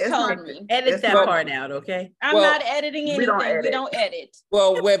 because he's told me. Edit that part out, okay? I'm not editing anything. We don't edit.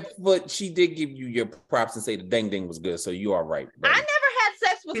 Well, Webfoot, she did give you your props and say the ding ding was good, so you are right. Buddy. I never had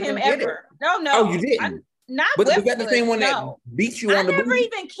sex with him ever. No. Oh, you didn't? But was that the same one that beat you on the booty? I never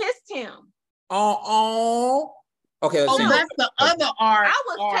even kissed him. Okay, that's the other R. I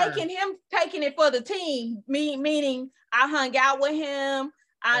was taking it for the team, meaning I hung out with him.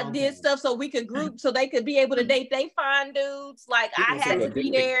 I did stuff so we could group, so they could be able to date they fine dudes. Like I had to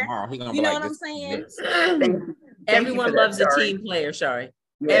be there. You know what I'm saying? Everyone loves a team player, Shari.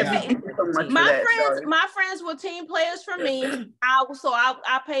 Yeah. My friends were team players for me.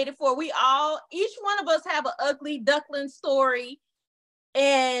 I paid it for. Each one of us have an ugly duckling story,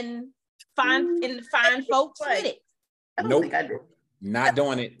 and find folks with it. I don't think I did. Not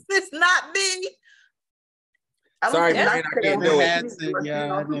doing it. It's not me. Sorry, I can't do it.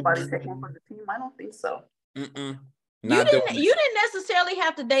 I don't think so. You didn't necessarily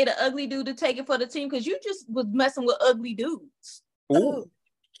have to date an ugly dude to take it for the team, because you just was messing with ugly dudes. Ooh.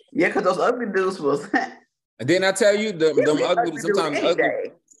 Yeah, because those ugly dudes was And then I tell you, them ugly, sometimes ugly.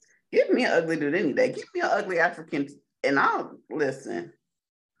 Day. Give me an ugly dude any day. Give me an ugly African, and I'll listen.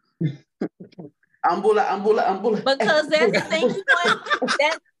 Ambula. Because that stanky one,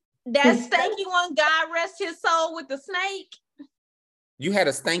 that stanky one, God rest his soul, with the snake. You had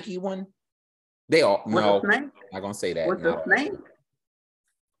a stanky one? They all no. I'm not gonna say that. With the snake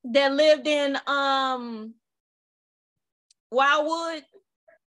that lived in Wildwood,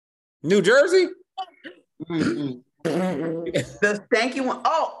 New Jersey. The stanky one.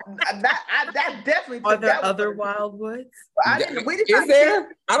 Oh, that definitely. Are there other Wildwoods? Is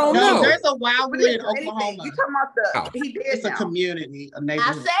there? I don't know. There's a Wildwood in Oklahoma. You talking about he did. It's a community, a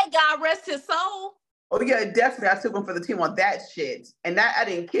neighborhood. I said, God rest his soul. Oh yeah, definitely. I took him for the team on that shit, and that I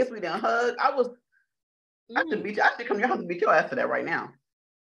didn't kiss, we didn't hug. I should beat you. I should come to your house and beat your ass for that right now.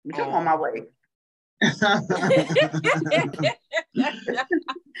 But you're on my way. That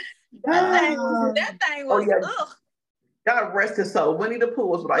thing was. Ugh. God rest his soul. Winnie the Pooh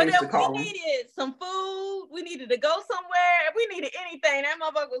was what I used to call him. We needed some food. We needed to go somewhere. If we needed anything, that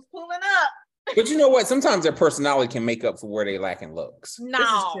motherfucker was pulling up. But you know what? Sometimes their personality can make up for where they lack in looks. No. This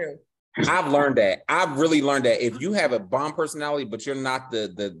is true. I've learned that. I've really learned that if you have a bomb personality, but you're not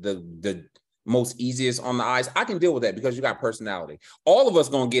the most easiest on the eyes, I can deal with that because you got personality. All of us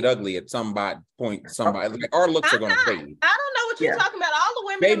gonna get ugly at some point. Like our looks are gonna fade. I don't know what you're talking about. All the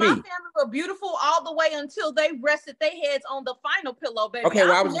women in my family were beautiful all the way until they rested their heads on the final pillow, baby. Okay,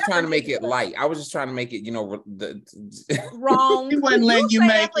 well, I was just trying to make it light. I was just trying to make it, wrong. She wasn't letting you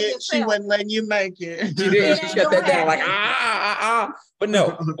make it. She wasn't letting you make it. She did. She shut that down like But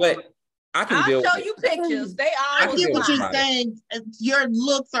no, but I can deal with it. I'll show you pictures. They all. I get what you're saying. Your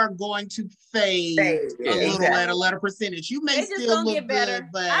looks are going to fade a little at a letter percentage. You may still look good,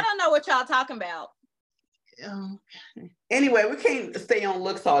 but I don't know what y'all talking about. Anyway, we can't stay on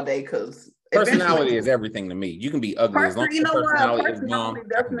looks all day because personality is everything to me. You can be ugly as long as your personality is wrong.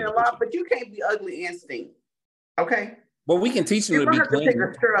 Definitely a lot, but you can't be ugly and stink. Okay. Well, we can teach them to be clean. You're gonna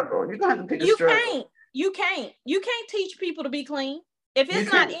have to pick a struggle. You're gonna have to pick a struggle. You can't teach people to be clean. If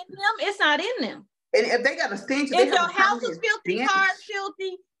it's not in them, it's not in them. And if they got a stench, if your house is filthy, cars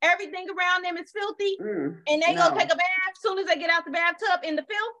filthy, everything around them is filthy, and they gonna take a bath, as soon as they get out the bathtub in the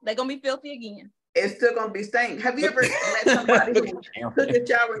filth, they're gonna be filthy again. It's still gonna be stank. Have you ever met somebody who took a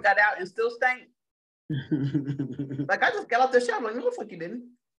shower and got out and still stank? Like, I just got out the shower, like, no, the fuck you didn't.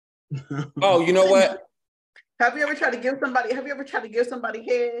 Oh, you know what? Have you ever tried to give somebody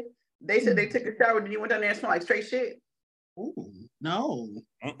head? They said they took a shower, then you went down there and smelled like straight shit. Ooh, no.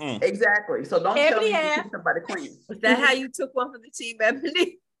 Exactly. So don't tell me you keep somebody clean. Is that how you took one for the team,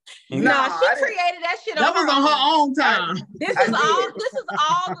 Ebony? No, she created that shit. That was on her own time. This is all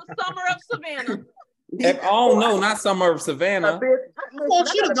the summer of Savannah. Not summer of Savannah. I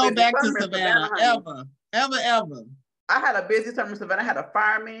want you to go back to Savannah ever. I had a busy summer in Savannah. I had a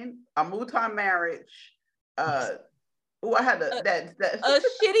fireman, a Mouton marriage. I had a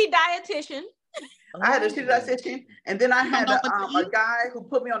shitty dietitian. I had a shitty dietitian, and then I had a guy who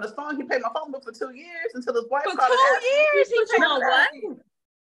put me on his phone. He paid my phone bill for 2 years until his wife. For 2 years, he paid on what?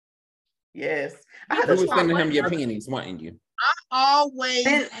 Yes, I had to send him your pennies, wanting you. I always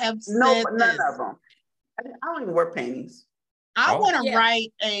have said none of them. I don't even wear panties. I want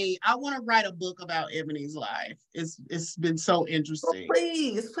to write a book about Ebony's life. It's been so interesting. Well,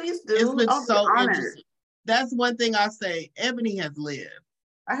 please do. It's been so interesting. That's one thing I say. Ebony has lived.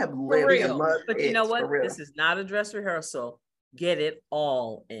 I have lived and loved. But you know what? This is not a dress rehearsal. Get it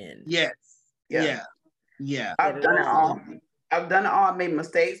all in. Yes. Yeah. I've done it all. I made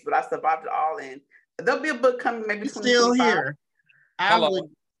mistakes, but I survived it all. In there'll be a book coming. Maybe still here.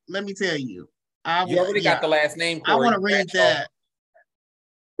 Let me tell you. You already got the last name. Corey. I want to read that.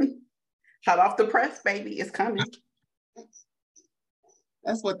 Hot off the press, baby. It's coming.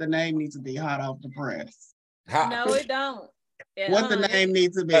 That's what the name needs to be. Hot off the press. No, it don't. What the name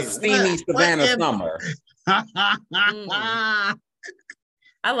needs to be? A steamy Savannah summer. I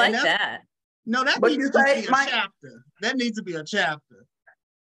like that. No, that needs to be a chapter. That needs to be a chapter.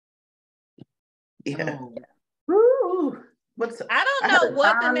 Yeah. Oh. I don't know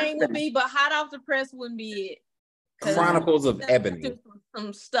what the name would be, but Hot Off the Press wouldn't be it. Chronicles of Ebony.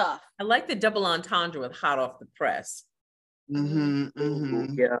 Some stuff. I like the double entendre with Hot Off the Press.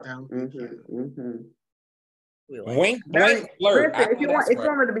 Yeah. Wink, blink, flirt. If you want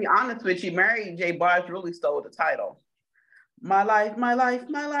me to be honest with you, Mary J. Blige really stole the title. My life.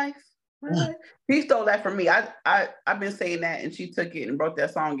 He stole that from me. I've been saying that, and she took it and brought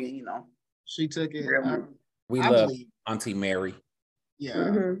that song in. She took it. We love Auntie Mary.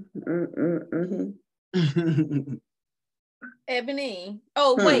 Yeah. Ebony.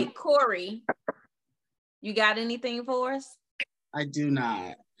 Oh wait, Corey. You got anything for us? I do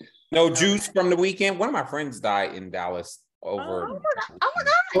not. No juice from the weekend. One of my friends died in Dallas over. Oh my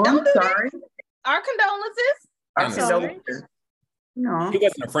God. Don't do that. Our condolences. I'm sorry. No. He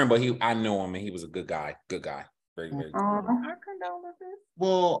wasn't a friend, but I know him and he was a good guy. Good guy. Very, very good. Our condolences.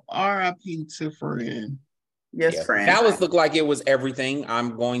 Well, R.I.P. to friend. Yes, friend. Dallas looked like it was everything.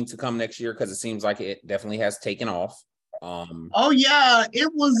 I'm going to come next year because it seems like it definitely has taken off. Oh yeah, it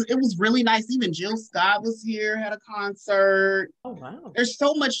was really nice. Even Jill Scott was here, had a concert. Oh wow. There's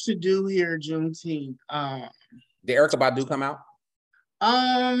so much to do here Juneteenth. Did Erykah Badu come out?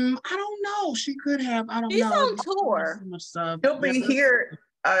 I don't know. She could have. I don't know. She's on tour. So much stuff. She'll be here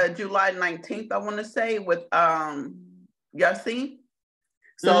July 19th, I want to say, with Yasin.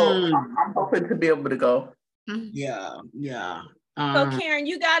 So I'm hoping to be able to go. Yeah. So Karen,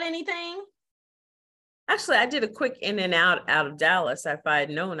 you got anything? Actually, I did a quick in and out of Dallas. If I had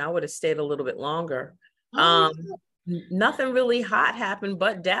known, I would have stayed a little bit longer. Nothing really hot happened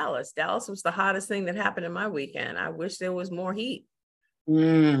but Dallas. Dallas was the hottest thing that happened in my weekend. I wish there was more heat.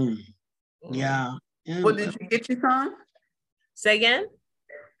 Yeah. Well, did you get your son? Say again?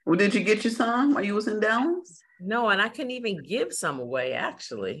 Well, did you get your son while you was in Dallas? No, and I couldn't even give some away,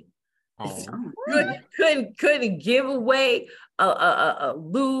 actually. Oh. Couldn't give away a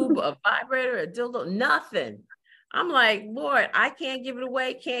lube, a vibrator, a dildo, nothing. I'm like, Lord, I can't give it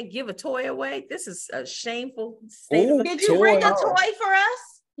away, can't give a toy away. This is a shameful state. Ooh, Did you bring a toy for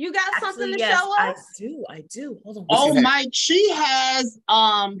us? You got something to show us? I do. Hold on. Oh, Mike, she has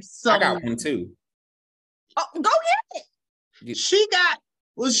some. I got one too. Oh, go get it. She got.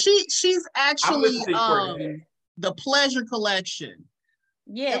 Well, she's actually the Pleasure Collection.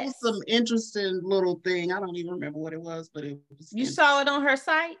 Yes. It was some interesting little thing. I don't even remember what it was, but it was. You saw it on her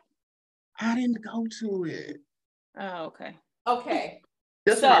site? I didn't go to it. Oh, okay. Okay.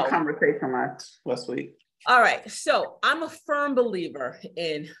 This was our conversation last week. All right. So I'm a firm believer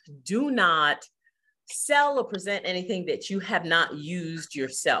in do not sell or present anything that you have not used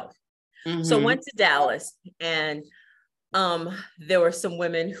yourself. So went to Dallas and there were some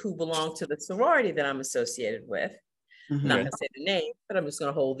women who belong to the sorority that I'm associated with. I'm not gonna say the name, but I'm just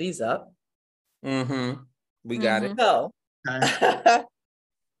gonna hold these up. We got it. So,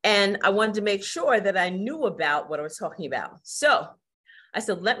 and I wanted to make sure that I knew about what I was talking about. So I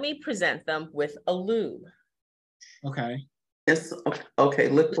said, let me present them with a lube. Okay. It's okay.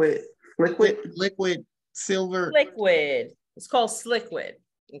 Liquid, silver. Liquid. It's called Sliquid.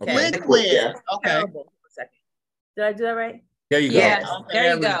 Okay. Liquid. Okay. Did I do that right? There you go. Yes,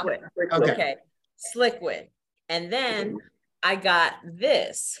 there you go. Okay. Sliquid. And then I got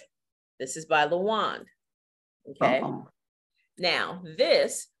this. This is by LaWand. Okay. Now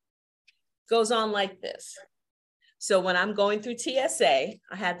this goes on like this. So when I'm going through TSA,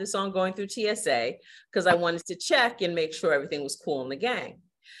 I had this on going through TSA because I wanted to check and make sure everything was cool in the gang.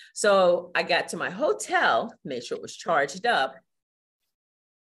 So I got to my hotel, made sure it was charged up.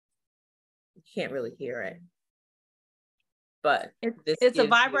 You can't really hear it. But it's a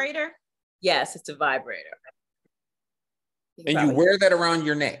vibrator? Yes, it's a vibrator. And you wear that around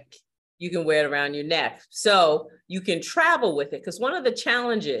your neck. You can wear it around your neck. So you can travel with it. Because one of the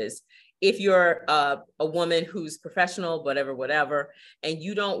challenges, if you're a woman who's professional, whatever, and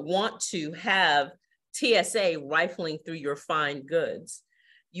you don't want to have TSA rifling through your fine goods,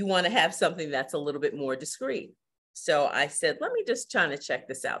 you want to have something that's a little bit more discreet. So I said, let me just try to check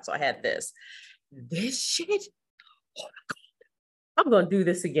this out. So I had this. This shit, oh my God, I'm going to do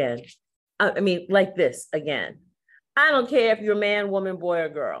this again. I mean, like this again. I don't care if you're a man, woman, boy, or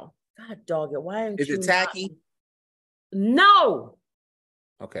girl. God dog it. Why is it tacky? No.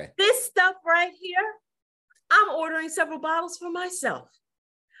 Okay. This stuff right here, I'm ordering several bottles for myself.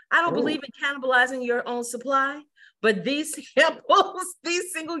 I don't believe in cannibalizing your own supply, but these samples,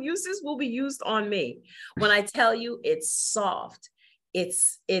 these single uses will be used on me. When I tell you it's soft,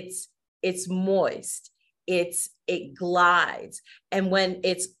 it's moist, it glides. And when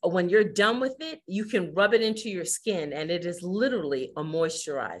you're done with it, you can rub it into your skin and it is literally a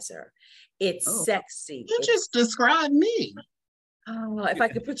moisturizer. It's sexy. You just described me. Oh, if I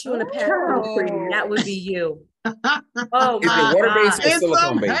could put you in a pair, that would be you. Oh, is it water-based or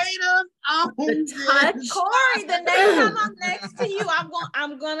silicone-based? Corey, the next time I'm next to you,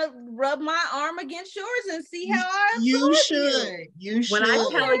 I'm gonna rub my arm against yours and see how I You should. When I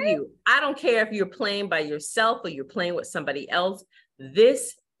tell you, I don't care if you're playing by yourself or you're playing with somebody else.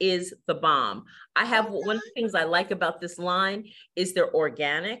 This is the bomb. I have one of the things I like about this line is they're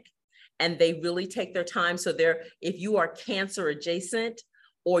organic. And they really take their time. So if you are cancer adjacent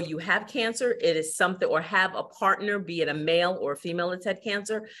or you have cancer, it is something, or have a partner, be it a male or a female that's had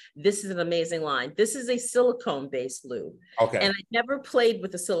cancer, this is an amazing line. This is a silicone-based lube. Okay. And I never played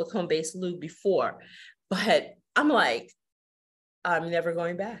with a silicone-based lube before, but I'm like, I'm never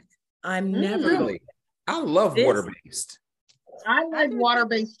going back. I'm never going back. I love water-based. I like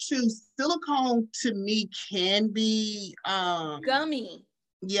water-based too. Silicone to me can be gummy.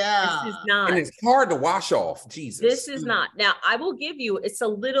 Yeah. This is not. And it's hard to wash off. Jesus. This is not. Now, I will give you, I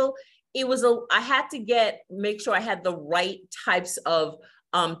had to make sure I had the right types of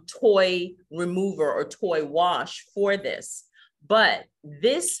toy remover or toy wash for this. But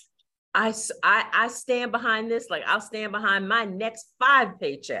this, I stand behind this, like I'll stand behind my next 5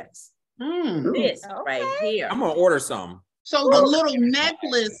 paychecks. This right here. I'm going to order some. So the little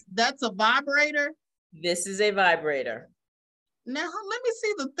necklace, that's a vibrator? This is a vibrator. Now, let me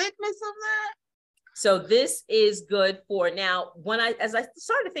see the thickness of that. So this is good for now. As I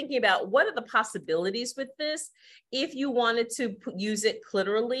started thinking about what are the possibilities with this, if you wanted to use it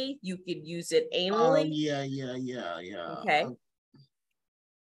clitorally, you could use it anally. Yeah. Okay.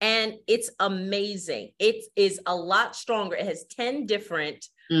 And it's amazing. It is a lot stronger. It has 10 different.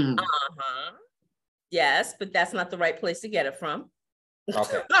 Yes, but that's not the right place to get it from.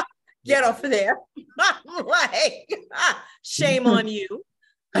 Okay. Get off of there. Like, shame on you.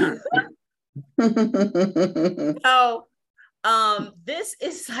 So this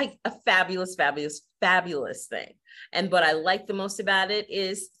is like a fabulous thing. And what I like the most about it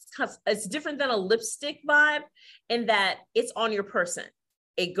is it's different than a lipstick vibe in that it's on your person.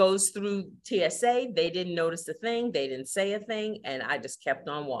 It goes through TSA. They didn't notice a thing. They didn't say a thing. And I just kept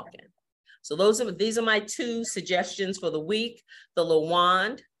on walking. So these are my 2 suggestions for the week. The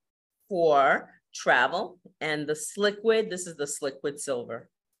Lawand for travel and the Sliquid. This is the Sliquid Silver.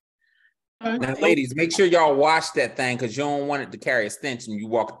 Now, ladies, make sure y'all wash that thing because you don't want it to carry a stench and you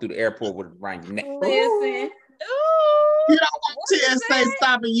walk through the airport with it around your neck. Listen. You don't want TSA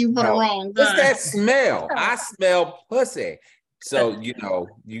stopping you for the wrong thing. What's that smell? I smell pussy. So, you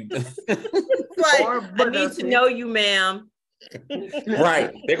Like, I need to know you, ma'am.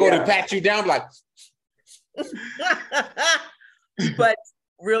 Right. They're going to pat you down like. But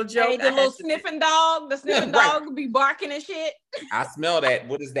real joke. Hey, the little sniffing dog, dog will be barking and shit. I smell that.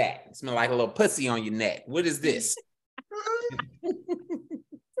 What is that? It smells like a little pussy on your neck. What is this?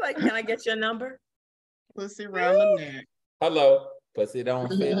 Like, can I get your number? Pussy around the neck. Hello. Pussy don't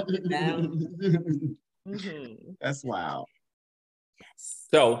feel down. That's wild. Yes.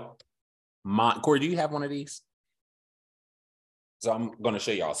 So, Corey, do you have one of these? So I'm going to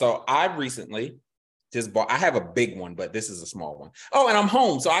show y'all. So I recently just bought, I have a big one, but this is a small one. Oh, and I'm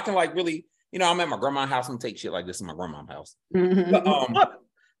home. So I can like really, I'm at my grandma's house and take shit like this in my grandma's house. But,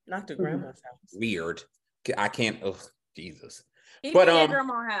 not the grandma's house. Weird. I can't, Jesus. Even but your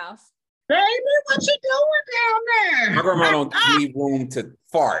grandma's house. Baby, what you doing down there? My grandma don't leave room to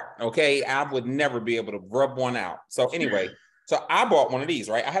fart, okay? I would never be able to rub one out. So anyway, so I bought one of these,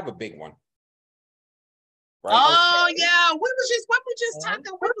 right? I have a big one. Right? Oh yeah, we were just talking.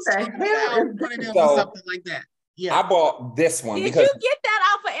 What was that? So, something like that. Yeah, I bought this one. Did you get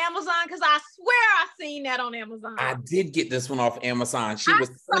that off of Amazon? Because I swear I seen that on Amazon. I did get this one off Amazon. She was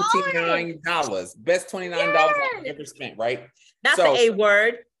 $29. Best $29 I've ever spent. Right? Not the A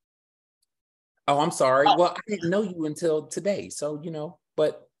word. Oh, I'm sorry. Oh. Well, I didn't know you until today, so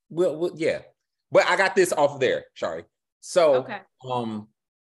But we'll yeah. But I got this off of there. Sorry. So okay.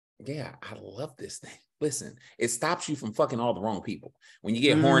 Yeah, I love this thing. Listen, it stops you from fucking all the wrong people. When you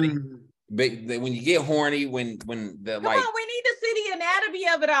get horny, when you get horny, when the Come on, we need to see the anatomy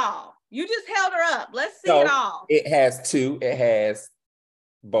of it all. You just held her up. Let's see it all. It has 2. It has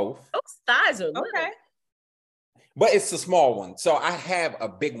both. Those thighs are little. Okay. But it's a small one. So I have a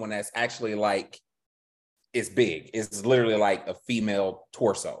big one that's actually like, it's big. It's literally like a female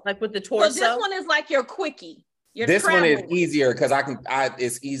torso. Like with the torso? So this one is like your quickie. This one is easier because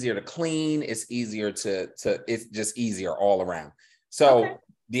it's easier to clean. It's easier to it's just easier all around. So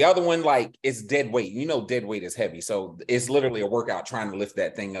the other one, like, it's dead weight. Dead weight is heavy. So it's literally a workout trying to lift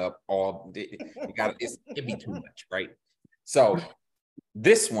that thing up it'd be too much, right? So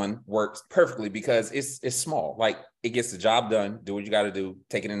this one works perfectly because it's small. Like, it gets the job done. Do what you got to do.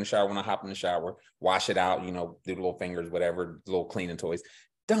 Take it in the shower when I hop in the shower. Wash it out, do the little fingers, whatever, little cleaning toys.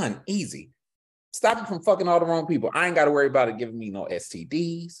 Done. Easy. Stop it from fucking all the wrong people. I ain't got to worry about it giving me no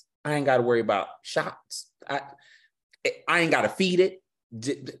STDs. I ain't got to worry about shots. I ain't got to feed it.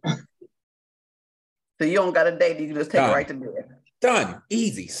 So you don't got a date. You can just take it right to bed. Done.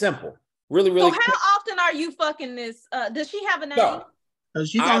 Easy. Simple. Really, really. So how often are you fucking this? Does she have a name?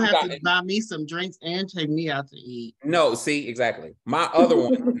 Because you're going to have to buy me some drinks and take me out to eat. No, see, exactly. My other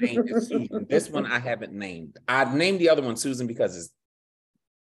one named is Susan. This one I haven't named. I named the other one Susan because it's...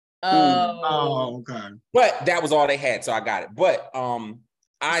 Oh, okay. But that was all they had, so I got it. But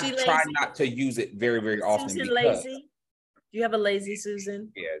I try not to use it very, very often. Susan lazy? Do you have a lazy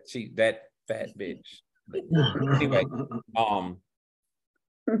Susan? Yeah, that fat bitch. Anyway,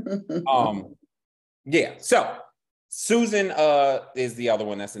 yeah. So Susan is the other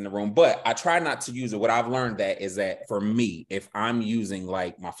one that's in the room, but I try not to use it. What I've learned that is that for me, if I'm using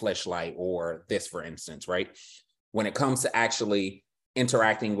like my Fleshlight or this, for instance, right, when it comes to actually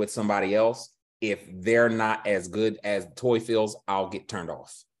interacting with somebody else, if they're not as good as the toy feels, I'll get turned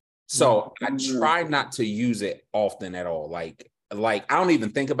off. So I try not to use it often at all. Like I don't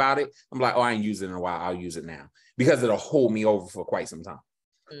even think about it. I'm like, oh, I ain't used it in a while. I'll use it now because it'll hold me over for quite some time.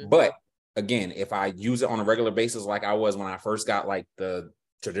 But again, if I use it on a regular basis, like I was when I first got like the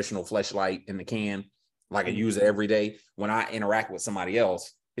traditional Fleshlight in the can, like I use it every day. When I interact with somebody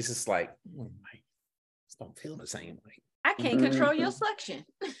else, it's just like, just don't feel the same. Like I can't control your suction.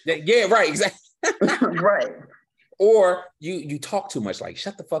 Yeah, right, exactly. Right. Or you talk too much, like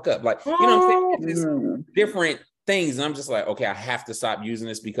shut the fuck up. Like, you know what I'm saying? It's different things. And I'm just like, okay, I have to stop using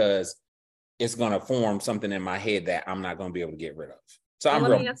this because it's gonna form something in my head that I'm not gonna be able to get rid of. So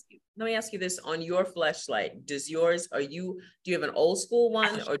let me ask you this: on your Fleshlight, do you have an old school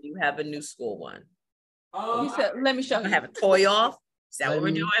one or do you have a new school one? Let me show you. Have a toy off? Is that what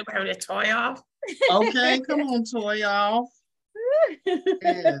we're doing? We're having a toy off? Okay, come on, toy off.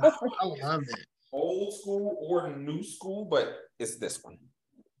 Yeah, I love it. Old school or new school, but it's this one.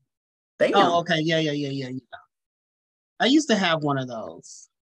 Oh, okay. Yeah. I used to have one of those.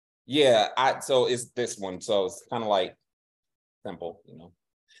 Yeah, so it's this one. So it's kind of like simple, you know.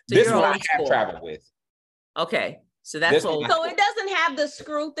 So this one I have traveled with. Okay, so that's old. So it doesn't have the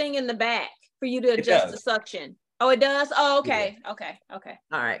screw thing in the back for you to adjust the suction. Oh, it does? Oh, okay. Yeah. Okay.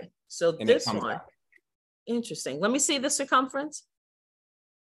 All right. So this one, interesting. Let me see the circumference.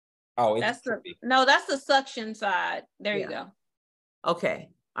 Oh, that's the suction side. There you go. Okay.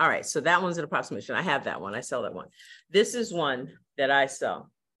 All right. So that one's an approximation. I have that one. I sell that one. This is one that I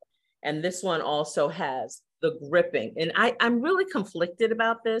sell. And this one also has the gripping. And I'm really conflicted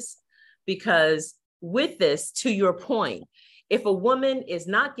about this because with this, to your point, if a woman is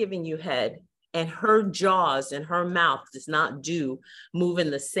not giving you head and her jaws and her mouth does not move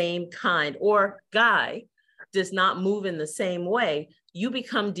in the same kind, or guy does not move in the same way, you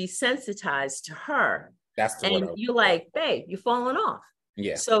become desensitized to her. And you're like, babe, you're falling off.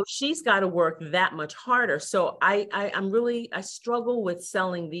 Yeah. So she's got to work that much harder. So I struggle with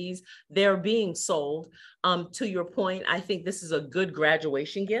selling these. They're being sold. To your point, I think this is a good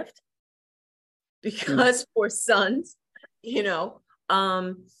graduation gift because for sons, you know,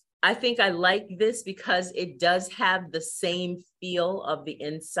 I think I like this because it does have the same feel of the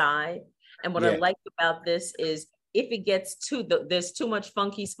inside. And what I like about this is if it gets there's too much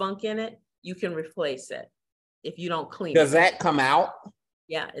funky spunk in it, you can replace it if you don't clean it. Does that come out?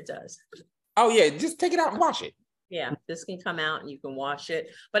 Yeah, it does. Oh yeah, just take it out and wash it. Yeah, this can come out and you can wash it.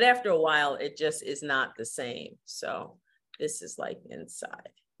 But after a while, it just is not the same. So this is like inside.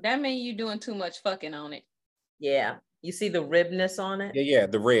 That means you're doing too much fucking on it. Yeah. You see the ribness on it? Yeah,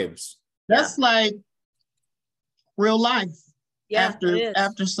 the ribs. That's like real life. Yeah,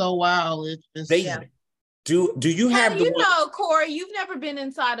 after so while, it just do you have you know, Corey, you've never been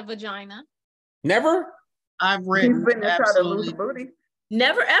inside a vagina. Never? I've read absolutely. Booty.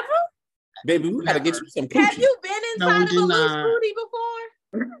 Never ever? Baby, we gotta get you some coochie. Have you been inside of a loose booty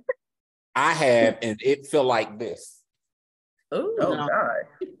before? I have, and it felt like this. Oh God.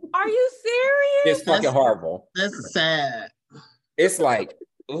 Are you serious? It's fucking horrible. That's sad. It's like,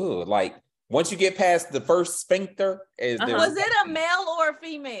 ooh, like once you get past the first sphincter, was it a male or a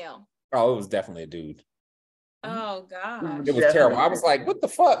female? Oh, it was definitely a dude. Oh God. It was terrible. I was like, what the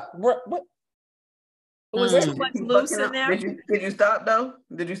fuck? What? Was it too much loose in there? Did you stop though?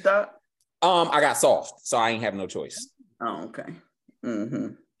 Did you stop? I got soft, so I ain't have no choice. Oh, okay. Mm-hmm.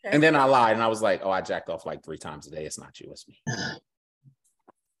 And then I lied and I was like, oh, I jacked off like 3 times a day. It's not you, it's me.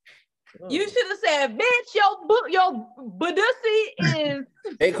 You should have said, bitch, your budussy is...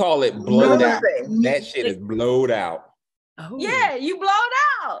 They call it blowed out. That shit is blowed out. Oh. Yeah, you blowed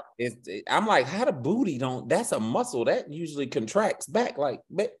out. I'm like, how the booty that's a muscle that usually contracts back like,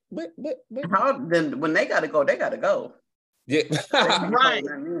 but. How then when they gotta go, they gotta go. Yeah. Right.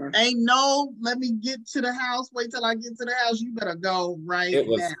 Ain't no, let me get to the house. Wait till I get to the house. You better go right It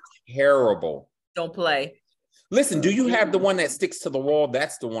was now. terrible. Don't play. Listen, do you have the one that sticks to the wall?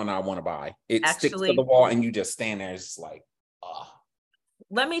 That's the one I want to buy. It sticks to the wall and you just stand there. It's just like,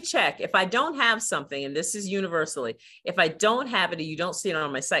 let me check. If I don't have something, and this is universally, if I don't have it and you don't see it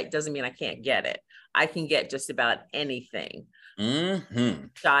on my site, doesn't mean I can't get it. I can get just about anything.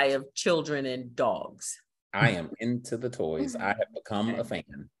 Shy of children and dogs. I am into the toys. I have become a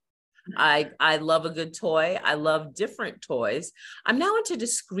fan. I love a good toy. I love different toys. I'm now into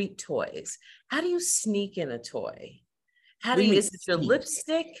discreet toys. How do you sneak in a toy? How do you, is it your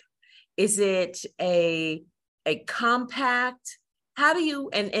lipstick? Is it a compact? How do you,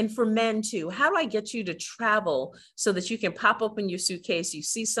 and for men too, how do I get you to travel so that you can pop open your suitcase, you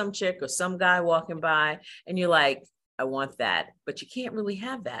see some chick or some guy walking by and you're like, I want that, but you can't really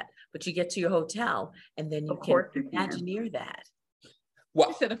have that, but you get to your hotel and then you can Imagineer that.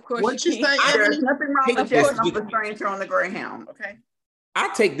 Well, said, of course what you say? There's nothing wrong with getting off the stranger on the Greyhound, okay?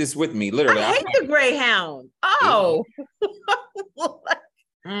 I take this with me, literally. I hate the Greyhound. Oh.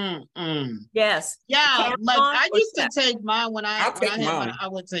 Yes. Yeah, like I used to take mine when I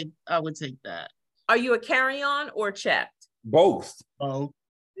would take that. Are you a carry-on or checked? Both.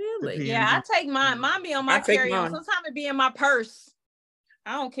 Really? Depends. Yeah, I take mine. Mine be on my carry-on. Sometimes it be in my purse.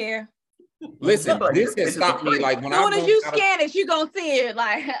 I don't care. Listen, this has stopped me. Like when as you scan it, you gonna see it.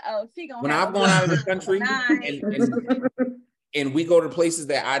 Like, oh, she gonna. When I've gone out of the country and we go to places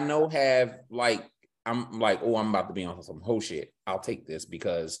that I know have like, I'm like, oh, I'm about to be on some whole shit. I'll take this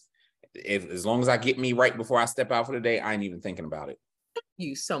because as long as I get me right before I step out for the day, I ain't even thinking about it.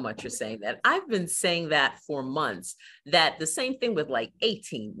 You so much for saying that. I've been saying that for months, that the same thing with like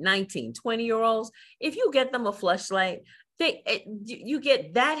 18, 19, 20-year-olds. If you get them a fleshlight, you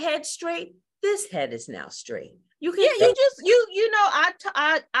get that head straight, this head is now straight. You can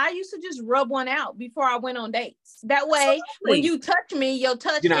I used to just rub one out before I went on dates. That way, when you touch me, your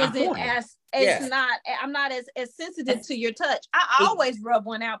touch isn't I'm not as sensitive to your touch. I always rub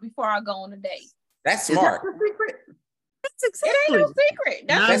one out before I go on a date. That's smart. That's exactly. It ain't no secret.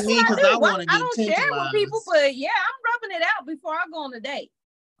 That's me because I don't share it with people, but yeah, I'm rubbing it out before I go on a date.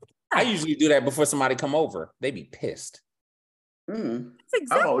 I usually do that before somebody come over. They be pissed. That's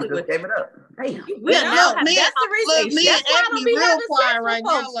exactly what gave it up. Damn. That's the reason. Me and Ed be real quiet right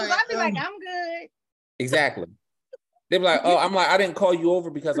now. Like, I be like, I'm good. Exactly. They be like, oh, I'm like, I didn't call you over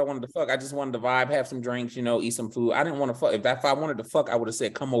because I wanted to fuck. I just wanted to vibe, have some drinks, eat some food. I didn't want to fuck. If I wanted to fuck, I would have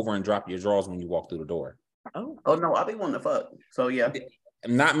said, come over and drop your drawers when you walk through the door. Oh no, I be wanting to fuck. So yeah.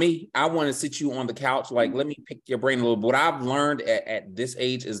 Not me. I want to sit you on the couch. Like, let me pick your brain a little bit. What I've learned at this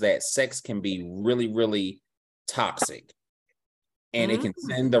age is that sex can be really, really toxic. And it can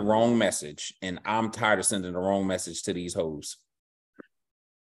send the wrong message. And I'm tired of sending the wrong message to these hoes.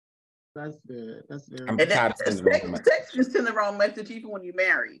 That's good. That's good. I'm tired of sending the wrong message. Sex can send the wrong message even when you're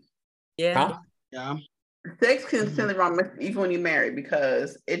married. Yeah. Huh? Yeah. Sex can send the wrong message even when you're married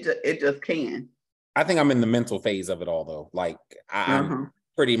because it just can. I think I'm in the mental phase of it all, though. Like, I'm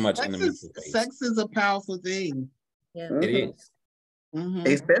pretty much in the mental phase. Sex is a powerful thing. Yeah. It is.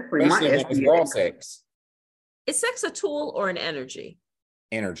 Especially my when it's raw sex. Is sex a tool or an energy?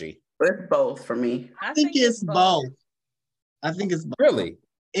 Energy. It's both for me. I think it's both. I think it's both. Really?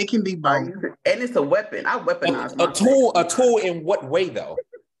 It can be both. And it's a weapon. I weaponize a tool in what way though?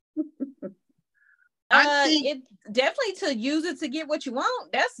 I think it definitely to use it to get what you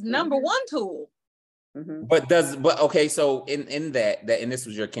want. That's number one tool. But okay, so in that and this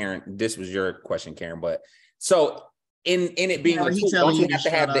was your question, Karen, but so in it being a tool, don't you have to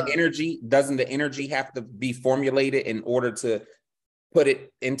have the energy? Doesn't the energy have to be formulated in order to put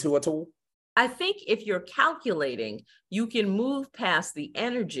it into a tool? I think if you're calculating, you can move past the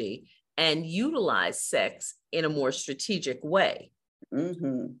energy and utilize sex in a more strategic way.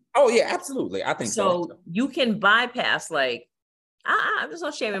 Oh yeah, absolutely. I think so. You can bypass, like, there's no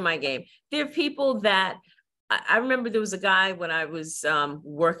shame in my game. There are people that I remember. There was a guy when I was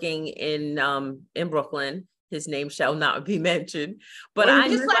working in Brooklyn. His name shall not be mentioned, but I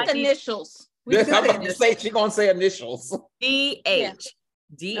just like initials. I'm about to say she's gonna say initials. DH.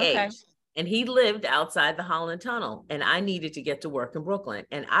 Okay. And he lived outside the Holland Tunnel, and I needed to get to work in Brooklyn,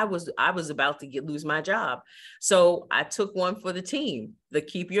 and I was about to lose my job, so I took one for the team, the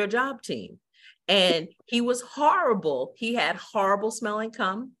Keep Your Job team, and he was horrible. He had horrible smelling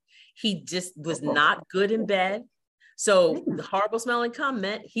cum. He just was not good in bed. So the horrible smelling cum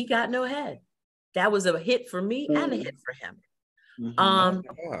meant he got no head. That was a hit for me and a hit for him. Oh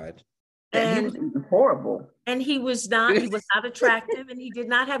God. And he was horrible. And he was not attractive, and he did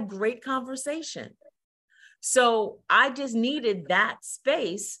not have great conversation. So I just needed that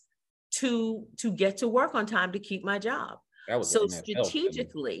space to get to work on time to keep my job. So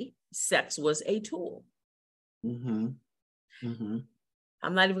strategically, sex was a tool.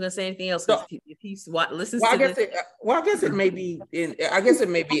 I'm not even gonna say anything else. So, if he's listens well, to this, I guess it may be in. I guess it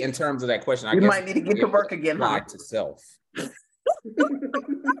may be in terms of that question. I You guess might need to get to work again, huh? to self.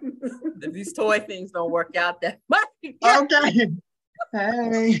 if these toy things don't work out that much. Okay.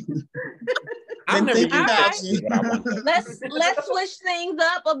 Hey. I'm never All right. Let's switch things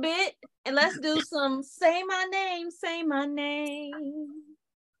up a bit and let's do some say my name, say my name.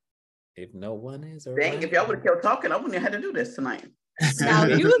 If no one is around. Dang, if y'all would have kept talking, I wouldn't have had to do this tonight. Now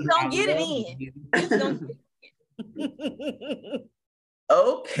you was gonna get it in.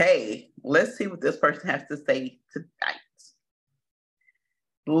 Okay, let's see what this person has to say tonight.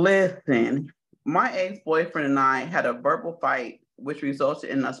 Listen, my ex-boyfriend and I had a verbal fight, which resulted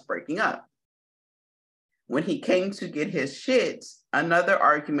in us breaking up. When he came to get his shit, another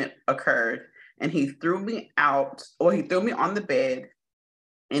argument occurred, and he threw me on the bed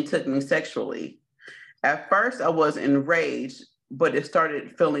and took me sexually. At first, I was enraged, but it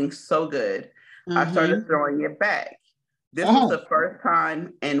started feeling so good. I started throwing it back. This was the first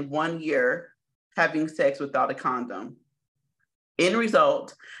time in 1 year having sex without a condom. End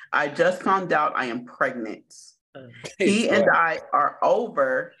result, I just found out I am pregnant. He and I are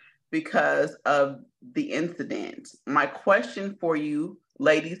over because of the incident. My question for you,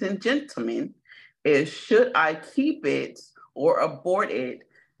 ladies and gentlemen, is should I keep it or abort it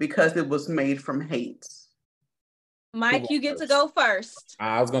because it was made from hate? Mike, you get to go first.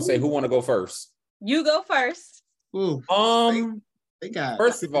 I was gonna say, who want to go first? You go first. Ooh, they got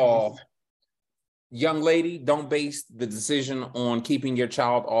first of all, young lady, don't base the decision on keeping your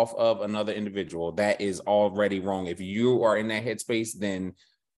child off of another individual. That is already wrong. If you are in that headspace, then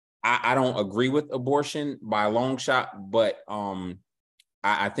I don't agree with abortion by a long shot, but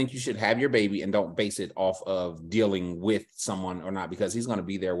I think you should have your baby and don't base it off of dealing with someone or not, because he's going to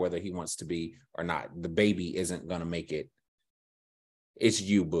be there whether he wants to be or not. The baby isn't going to make it. It's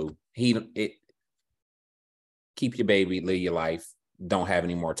you, boo. Keep your baby, live your life. Don't have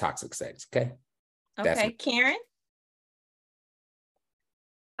any more toxic sex, okay? Okay, Karen?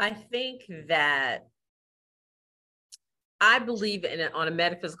 I think that I believe on a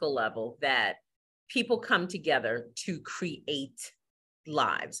metaphysical level that people come together to create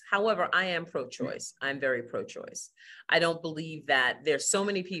lives. However, I am pro-choice. I'm very pro-choice. I don't believe that there's so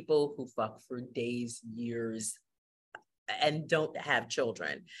many people who fuck for days, years, and don't have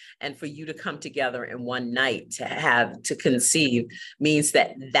children. And for you to come together in one night to conceive means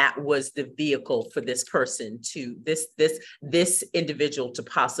that was the vehicle for this person to this individual to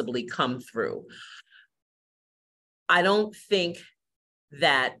possibly come through. I don't think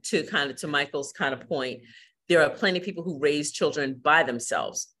that to Michael's kind of point, there are plenty of people who raise children by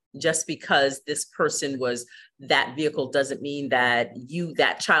themselves. Just because this person was that vehicle doesn't mean that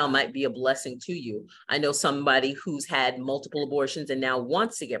that child might be a blessing to you. I know somebody who's had multiple abortions and now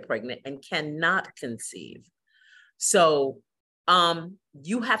wants to get pregnant and cannot conceive. So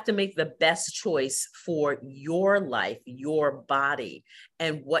you have to make the best choice for your life, your body,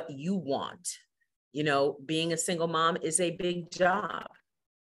 and what you want. You know, being a single mom is a big job.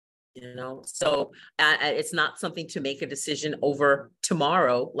 You know, so it's not something to make a decision over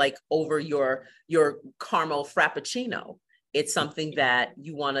tomorrow, like over your caramel frappuccino. It's something that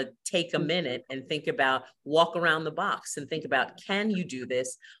you want to take a minute and think about, walk around the box and think about, can you do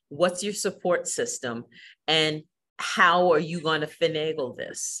this? What's your support system? And how are you going to finagle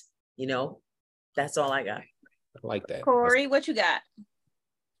this? You know, that's all I got. I like that. Corey, what you got?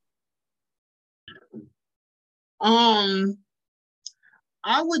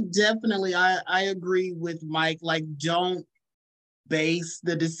 I would definitely, I agree with Mike, like don't base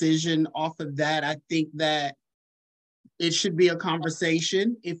the decision off of that. I think that it should be a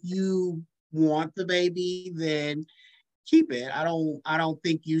conversation. If you want the baby, then keep it. I don't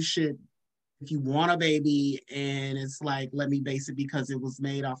think you should, if you want a baby and it's like, let me base it because it was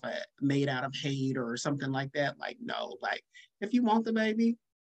made out of hate or something like that. Like, no, like if you want the baby,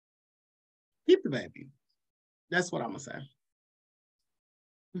 keep the baby. That's what I'm gonna say.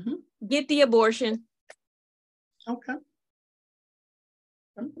 Mm-hmm. Get the abortion. Okay.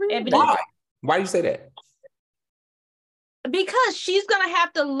 Why do you say that? Because she's going to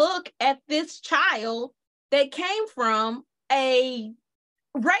have to look at this child that came from a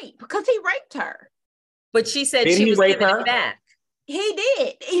rape, because he raped her. But she said she was giving it back. He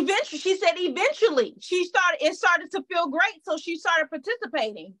did. Eventually, she said it started to feel great, so she started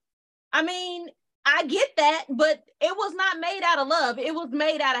participating. I mean, I get that, but it was not made out of love. It was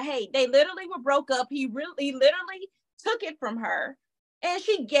made out of hate. They literally were broke up. He literally took it from her, and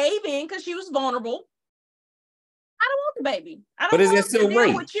she gave in because she was vulnerable. I don't want the baby. I But don't is it want to still deal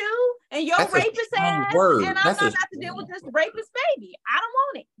rape? with you and your That's a rapist strong ass, word. and I'm That's not a about to deal with this rapist baby. I don't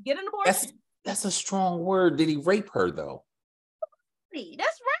want it. Get an abortion. That's a strong word. Did he rape her though?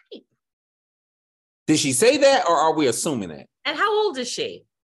 That's rape. Did she say that, or are we assuming that? And how old is she?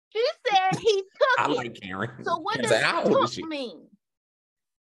 She said he took I it. like Karen. So what Karen does said, how old is she? took mean?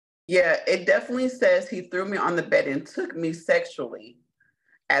 Yeah, it definitely says he threw me on the bed and took me sexually.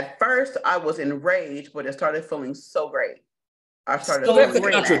 At first, I was enraged, but it started feeling so great. I started. So that's a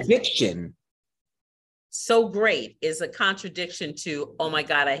feeling contradiction. So great is a contradiction to, oh my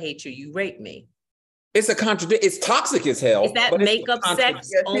God, I hate you. You raped me. It's a contradiction. It's toxic as hell. Is that but it's makeup sex?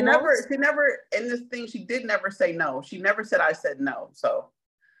 Yeah, she almost? never in this thing. She did never say no. She never said I said no. So,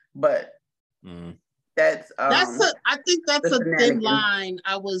 but that's I think that's a thin shenanigans. line.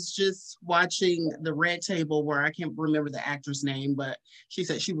 I was just watching The Red Table where I can't remember the actor's name, but she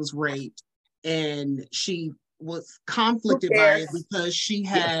said she was raped and she was conflicted by it because she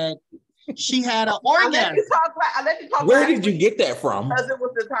had an orgasm. I'll let you talk. Where did you get that from? Because it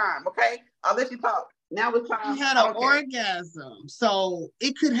was the time, okay? I'll let you talk. Now it's time. She had an orgasm. So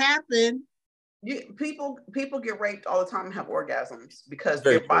it could happen. People get raped all the time and have orgasms because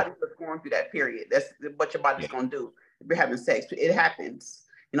your body is going through that period. That's what your body's going to do if you're having sex. It happens.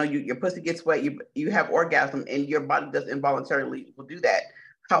 You know, your pussy gets wet, you have orgasm, and your body does involuntarily will do that.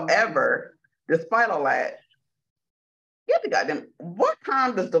 However, despite all that, get the goddamn. What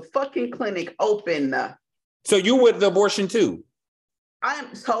time does the fucking clinic open? So you with the abortion too? I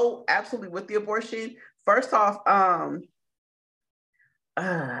am so absolutely with the abortion. First off,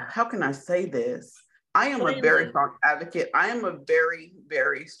 how can I say this? I am a very strong advocate. I am a very,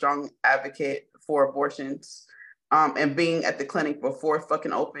 very strong advocate for abortions, and being at the clinic before it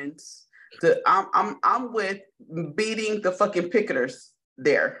fucking opens. I'm with beating the fucking picketers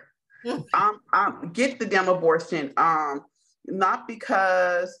there. Get the damn abortion. Not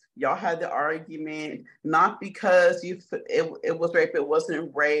because y'all had the argument, not because it was rape, it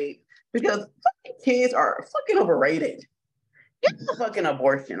wasn't rape, because fucking kids are fucking overrated. Get the fucking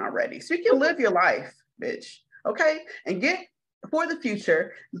abortion already so you can live your life, bitch. Okay? And get, for the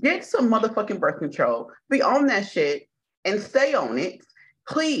future, get some motherfucking birth control. Be on that shit and stay on it.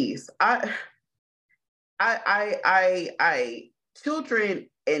 Please. Children,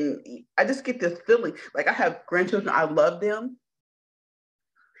 and I just get this feeling, like I have grandchildren, I love them.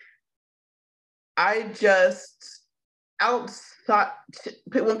 I just, outside,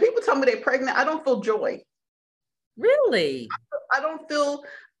 when people tell me they're pregnant, I don't feel joy. Really? I don't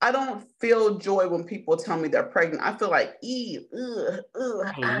feel joy when people tell me they're pregnant. I feel like, I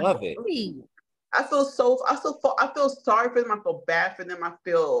love it. I feel sorry for them. I feel bad for them. I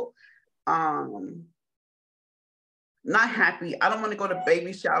feel not happy. I don't want to go to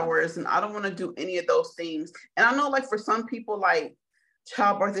baby showers, and I don't want to do any of those things. And I know, like, for some people, like,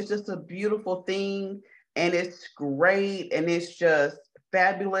 childbirth is just a beautiful thing, and it's great, and it's just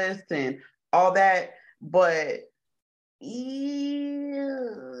fabulous and all that. But you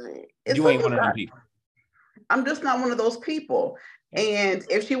ain't one of them people. I'm just not one of those people. And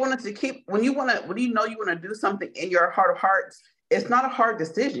if she wanted to keep, when you know you want to do something in your heart of hearts, it's not a hard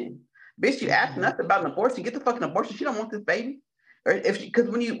decision. Bitch, you asking us about an abortion, get the fucking abortion. She don't want this baby. Or because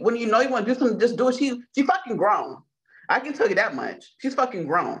when you know you want to do something, just do it. She fucking grown. I can tell you that much. She's fucking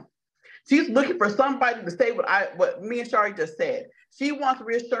grown. She's looking for somebody to say what me and Shari just said. She wants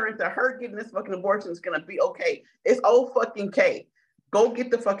reassurance that her getting this fucking abortion is gonna be okay. It's all fucking K. Go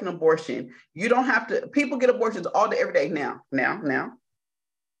get the fucking abortion. You don't have to. People get abortions all day, every day now.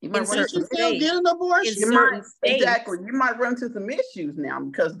 You might run into still get an abortion. Exactly. You might run into some issues now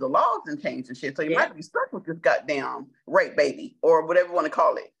because the laws have changed and shit. So you might be stuck with this goddamn rape baby or whatever you want to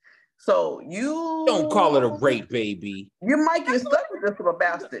call it. So you don't call it a rape baby. You might get stuck with this little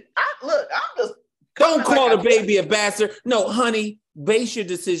bastard. Don't call the baby a bastard. No, honey, base your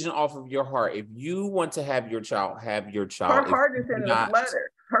decision off of your heart. If you want to have your child, have your child. Her heart is in this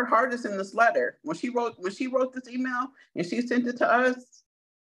letter. Her heart is in this letter. When she wrote this email and she sent it to us.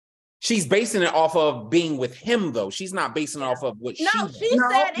 She's basing it off of being with him, though. She's not basing it off of what she said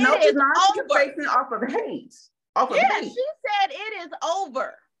it is over. She's basing it off of hate. Hate. She said it is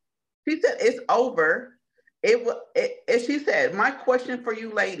over. She said it's over. She said, my question for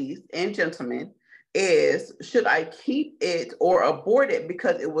you ladies and gentlemen is, should I keep it or abort it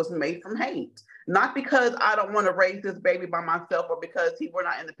because it was made from hate? Not because I don't want to raise this baby by myself or because he were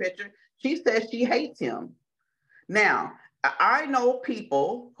not in the picture. She says she hates him. Now, I know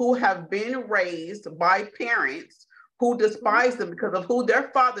people who have been raised by parents who despise them because of who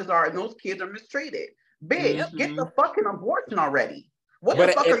their fathers are, and those kids are mistreated. Bitch, get the fucking abortion already. What the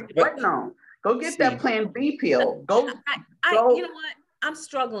fuck are you waiting on? Go get that Plan B pill. Go. You know what? I'm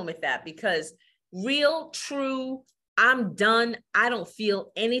struggling with that because real, true, I'm done, I don't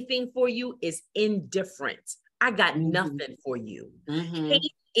feel anything for you is indifferent. I got nothing for you.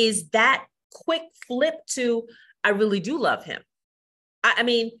 Hate is that quick flip to, I really do love him. I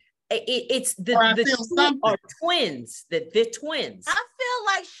mean, it's the two are twins, that they're twins. I feel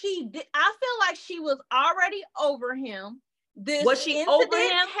like she was already over him. Was she over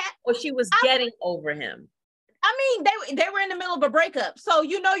him or she was getting over him? I mean, they were in the middle of a breakup. So,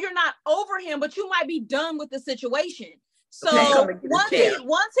 you know, you're not over him, but you might be done with the situation. So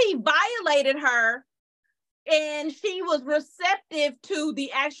once he violated her and she was receptive to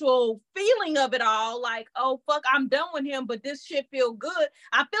the actual feeling of it all, like, oh, fuck, I'm done with him, but this shit feel good.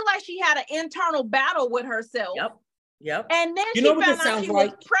 I feel like she had an internal battle with herself. Yep. And then she found out she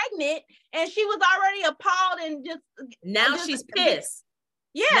was pregnant and she was already appalled and now she's pissed.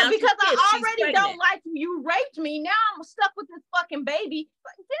 Yeah, now because I already don't like you raped me. Now I'm stuck with this fucking baby.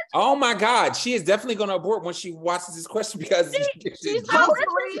 Oh my God. She is definitely going to abort when she watches this question because she's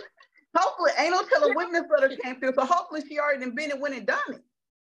hopefully ain't no telling witness letter came through. So hopefully she already been and went and done it.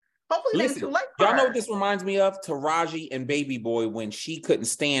 Hopefully it's too late for y'all know what this reminds me of? Taraji and Baby Boy when she couldn't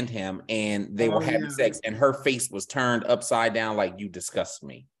stand him and they were having sex and her face was turned upside down like, you disgust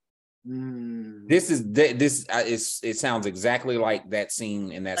me. It sounds exactly like that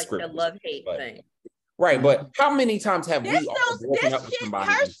scene in that like script. The love-hate thing. Right, but how many times have we all broken up with somebody?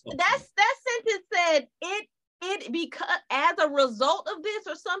 That sentence said it because as a result of this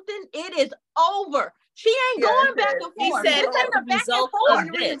or something, it is over. She ain't going back and forth. He said as a result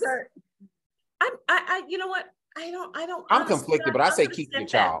of this. I you know what? I don't. I'm conflicted, but I say keep your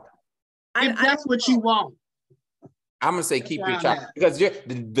child. If that's what you want. I'm gonna say keep your child because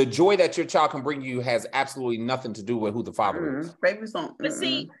the joy that your child can bring you has absolutely nothing to do with who the father is. Babies don't. But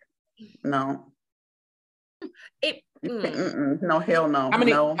see, no. No, hell no.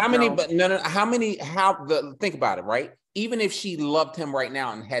 Think about it, right? Even if she loved him right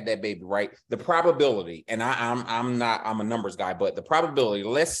now and had that baby, right? The probability, and I'm a numbers guy, but the probability,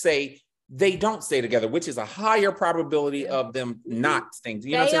 let's say they don't stay together, which is a higher probability of them not staying.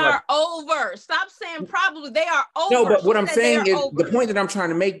 You know they are over. Stop saying probably. They are over. No, but what I'm saying is the point that I'm trying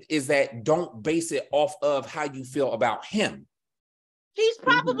to make is that don't base it off of how you feel about him. She's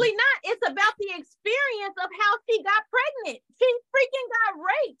probably not. It's about the experience of how she got pregnant. She freaking got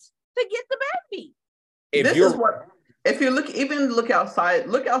raped to get the baby. If you look outside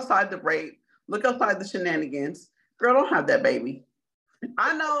the rape, look outside the shenanigans. Girl, don't have that baby.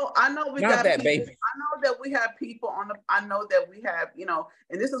 I know we got that baby. I know that we have people I know that we have, you know,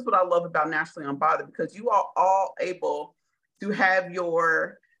 and this is what I love about Nationally Unbothered, because you are all able to have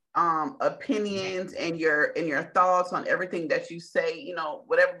your opinions and your thoughts on everything that you say, you know,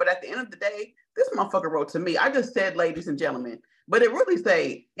 whatever. But at the end of the day, this motherfucker wrote to me. I just said, ladies and gentlemen, but it really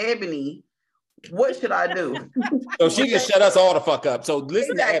say, Ebony, what should I do? So she just shut us all the fuck up. So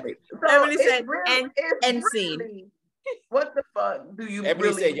listen to Ebony. So Ebony said, and scene. What the fuck do you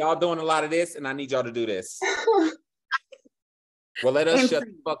Ebony said, y'all doing a lot of this and I need y'all to do this. Well, let us shut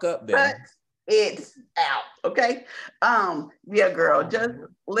the fuck up then. It's out, okay? Yeah, girl, just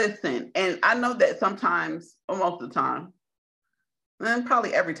listen. And I know that sometimes, or most of the time, and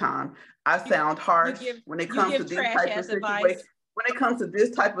probably every time, I sound harsh when it comes to these types of situations. When it comes to this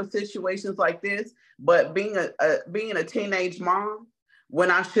type of situations like this, but being a teenage mom, when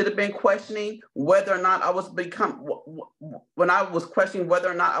I should have been questioning whether or not I was when I was questioning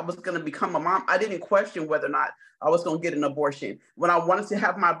whether or not I was going to become a mom, I didn't question whether or not I was going to get an abortion. When I wanted to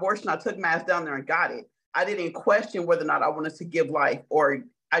have my abortion, I took my ass down there and got it. I didn't question whether or not I wanted to give life, or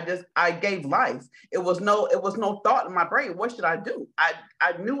I gave life. It was no thought in my brain. What should I do? I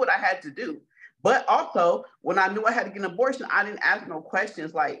knew what I had to do. But also, when I knew I had to get an abortion, I didn't ask no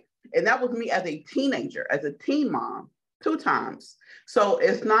questions. And that was me as a teenager, as a teen mom, 2 times. So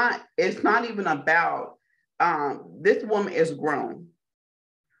it's not even about, this woman is grown.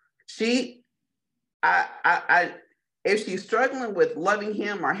 If she's struggling with loving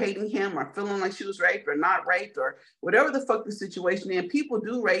him or hating him or feeling like she was raped or not raped or whatever the fuck the situation is, people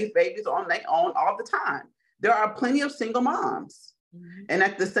do raise babies on their own all the time. There are plenty of single moms. Mm-hmm. And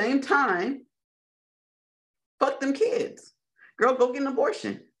at the same time, fuck them kids. Girl, go get an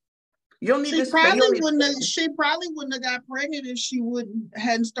abortion. You don't need She probably wouldn't have got pregnant if she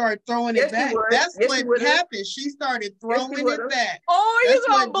hadn't started throwing it back. That's what happened. She started throwing it back. Oh, you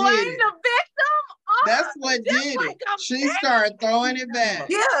gonna blame the victim? Oh, that's what did it. She started throwing it back.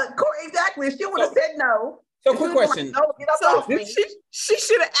 Yeah, exactly. If she would have said no, So quick question. Like, no, get up off me. She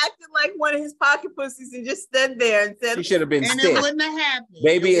should have acted like one of his pocket pussies and just stood there and said, she should have been and stiff. it wouldn't have happened.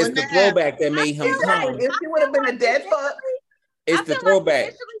 Baby, it's the throwback that made him come. If she would have been a dead fuck. It's the throwback.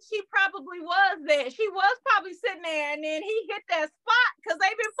 Like she probably was there. She was probably sitting there, and then he hit that spot because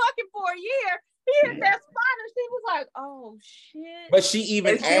they've been fucking for a year. He hit that spot, and she was like, "Oh shit!" But she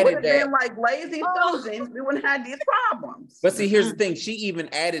even if she added that. been like lazy Susan, we wouldn't have these problems. But see, here's the thing: she even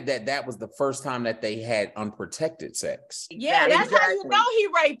added that was the first time that they had unprotected sex. Yeah, that's how you know he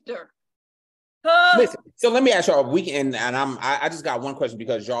raped her. Listen, so let me ask y'all. I just got one question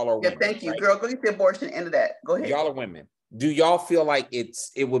because y'all are women. Yeah, thank you, right? girl. Go get the abortion. End of that. Go ahead. Y'all are women. Do y'all feel like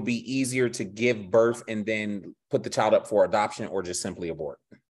it would be easier to give birth and then put the child up for adoption, or just simply abort?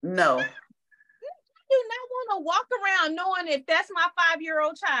 No. I do not want to walk around knowing if that's my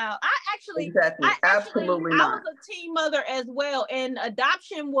 5-year-old child. Absolutely not. I was a teen mother as well, and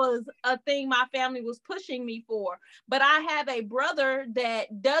adoption was a thing my family was pushing me for. But I have a brother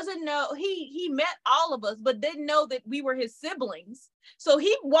that doesn't know, he met all of us, but didn't know that we were his siblings. So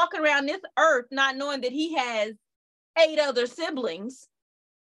he walking around this earth not knowing that he has 8 other siblings,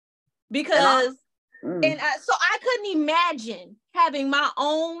 because so I couldn't imagine having my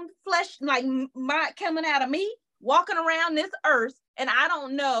own flesh, like my coming out of me, walking around this earth, and I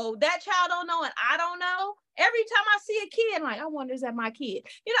don't know, that child don't know, and I don't know. Every time I see a kid, I'm like, I wonder, is that my kid?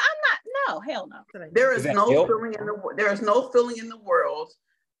 You know, hell no. There is no feeling in the world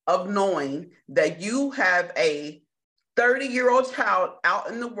of knowing that you have a 30-year-old child out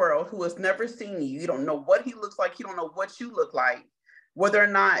in the world who has never seen you. You don't know what he looks like. You don't know what you look like, whether or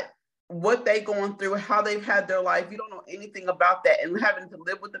not what they going through, how they've had their life. You don't know anything about that, and having to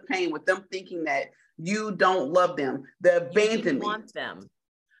live with the pain, with them thinking that you don't love them, the abandonment. You didn't want them.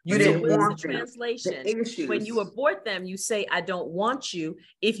 You didn't want the them. Translation. The issues. When you abort them, you say, I don't want you.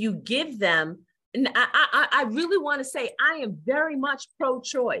 If you give them, and I really want to say, I am very much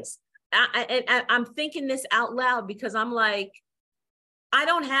pro-choice. I'm thinking this out loud because I'm like, I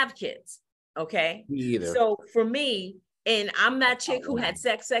don't have kids, okay? Me either. So for me, and I'm that chick who had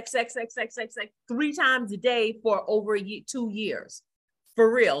sex 3 times a day for over 2 years,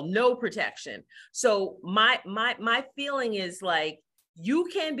 for real, no protection. So my feeling is like, you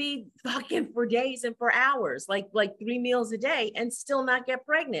can be fucking for days and for hours, like 3 meals a day, and still not get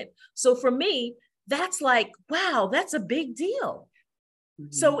pregnant. So for me, that's like, wow, that's a big deal.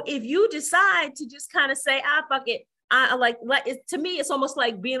 So if you decide to just kind of say, fuck it, I like it, to me, it's almost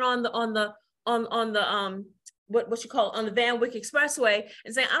like being on the what you call it, on the Van Wyck Expressway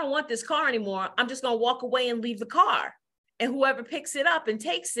and saying, I don't want this car anymore. I'm just gonna walk away and leave the car. And whoever picks it up and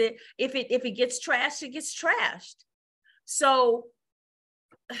takes it, if it gets trashed, it gets trashed. So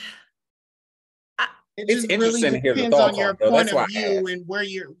it just really depends on your point of view and where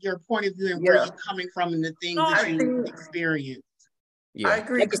your point of view and where you're coming from and the things that you experience. Yeah, I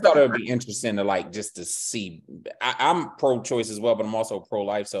agree. I just thought it would be interesting to just to see. I'm pro-choice as well, but I'm also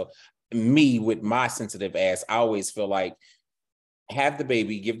pro-life. So me, with my sensitive ass, I always feel like have the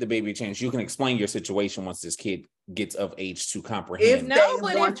baby, give the baby a chance. You can explain your situation once this kid gets of age to comprehend. If they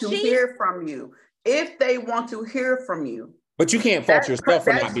want to hear from you, but you can't fault yourself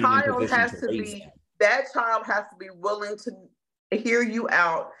for not being in position to raise them. That child has to be willing to hear you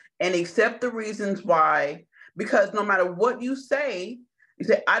out and accept the reasons why. Because no matter what you say,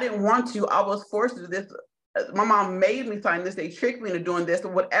 I didn't want to, I was forced to do this. My mom made me sign this, they tricked me into doing this,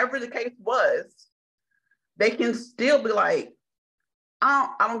 or whatever the case was, they can still be like, I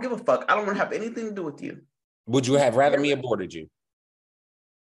don't give a fuck. I don't want to have anything to do with you. Would you have rather me aborted you?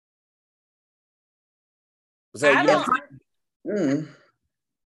 I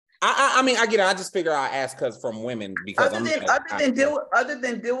mean, I get it. I just figure I ask because from women, because other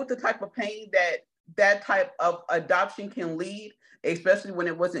than deal with the type of pain that type of adoption can lead, especially when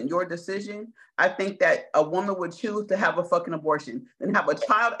it wasn't your decision. I think that a woman would choose to have a fucking abortion and have a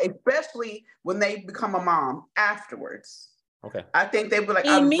child, especially when they become a mom afterwards. Okay. I think they would like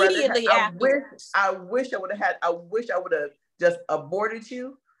immediately afterwards. I wish I would have just aborted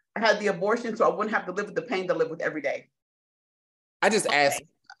you. I had the abortion so I wouldn't have to live with the pain that I live with every day. I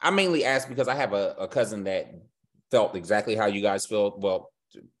mainly ask because I have a cousin that felt exactly how you guys feel, well,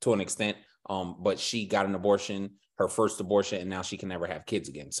 to an extent. But she got an abortion, her first abortion, and now she can never have kids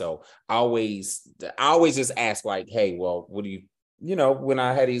again. So I always just ask like, hey, well, what do you when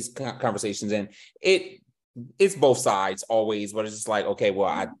I had these conversations, and it's both sides always, but it's just like, okay, well,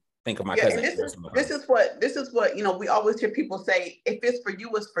 I think of my cousin. This is what we always hear people say, if it's for you,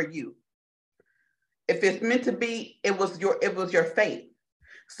 it's for you. If it's meant to be, it was your fate.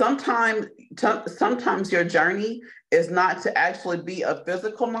 Sometimes your journey is not to actually be a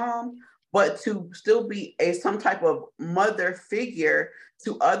physical mom, but to still be some type of mother figure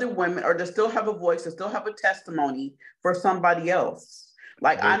to other women, or to still have a voice, to still have a testimony for somebody else.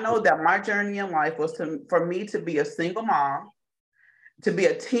 Like, I know that my journey in life was for me to be a single mom, to be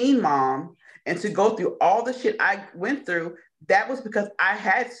a teen mom, and to go through all the shit I went through. That was because I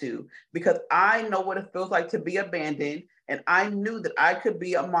had to, because I know what it feels like to be abandoned. And I knew that I could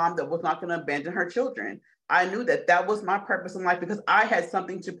be a mom that was not going to abandon her children. I knew that that was my purpose in life, because I had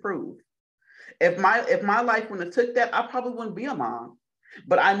something to prove. If my life wouldn't have took that, I probably wouldn't be a mom.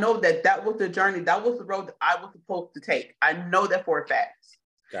 But I know that that was the journey, that was the road that I was supposed to take. I know that for a fact.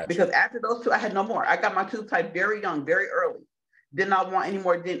 Gotcha. Because after those two, I had no more. I got my tube tied very young, very early. Did not want any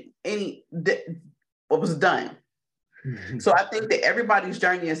more what was done. So I think that everybody's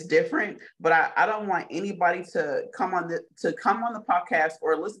journey is different, but I don't want anybody to come on the podcast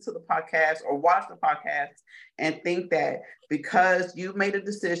or listen to the podcast or watch the podcast and think that because you made a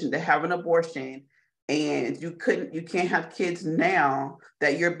decision to have an abortion and you can't have kids now,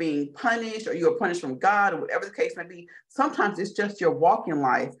 that you're being punished, or you're punished from God, or whatever the case may be. Sometimes it's just your walk in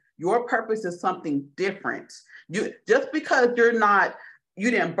life. Your purpose is something different. Just because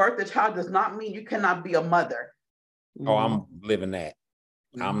you didn't birth the child does not mean you cannot be a mother. Oh, I'm living that.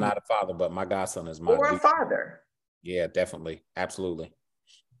 I'm not a father, but my godson is my or a father. Yeah, definitely. Absolutely.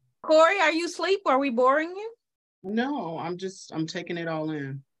 Corey, are you asleep? Are we boring you? No, I'm taking it all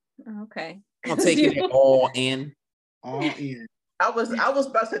in. Okay. I'm taking it all in. All in. I was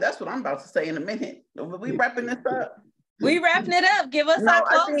about to say, that's what I'm about to say in a minute. We wrapping this up. We wrapping it up. Give us our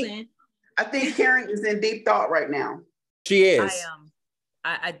closing. I think Karen is in deep thought right now. She is.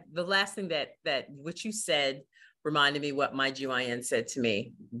 I the last thing that what you said reminded me what my GYN said to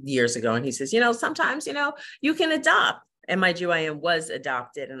me years ago. And he says, sometimes, you can adopt. And my GYN was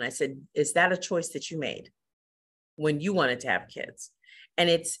adopted. And I said, is that a choice that you made when you wanted to have kids? And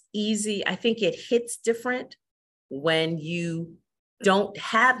it's easy. I think it hits different when you don't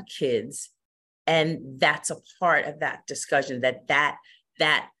have kids. And that's a part of that discussion, that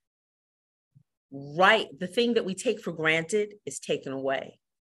right, the thing that we take for granted is taken away.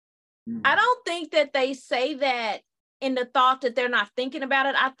 I don't think that they say that in the thought that they're not thinking about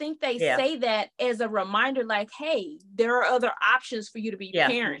it. I think they say that as a reminder, like, hey, there are other options for you to be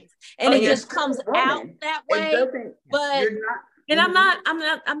parents. And it just comes out that way. But I'm not,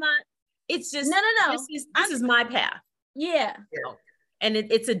 it's just, no. This is my path. Yeah. And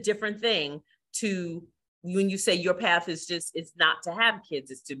it's a different thing to when you say your path is it's not to have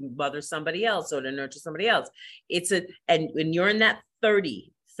kids, it's to mother somebody else or to nurture somebody else. And when you're in that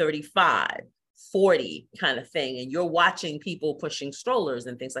 30, 35, 40 kind of thing, and you're watching people pushing strollers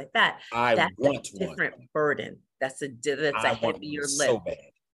and things like that, that's a different burden. That's a heavier lift. So bad.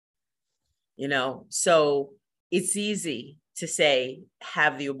 So it's easy to say,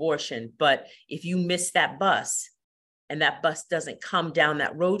 have the abortion, but if you miss that bus and that bus doesn't come down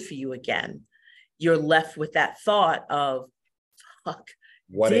that road for you again, you're left with that thought of, fuck,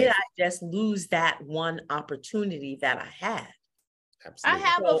 did I just lose that one opportunity that I had? Absolutely. I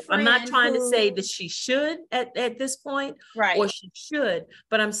have a friend. I'm not trying to say that she should at this point, right? Or she should,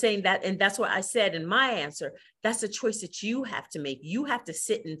 but I'm saying that, and that's what I said in my answer. That's a choice that you have to make. You have to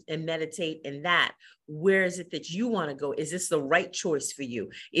sit and meditate in that. Where is it that you want to go? Is this the right choice for you?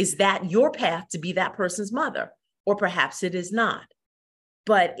 Is that your path to be that person's mother? Or perhaps it is not.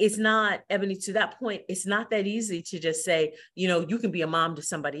 But it's not, Ebony, to that point, it's not that easy to just say, you can be a mom to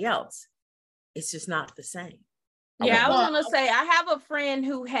somebody else. It's just not the same. Yeah, I was gonna say, I have a friend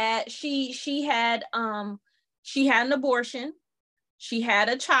who had, she had an abortion. She had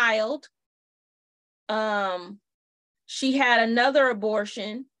a child. She had another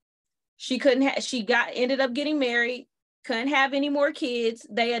abortion. Ended up getting married, couldn't have any more kids.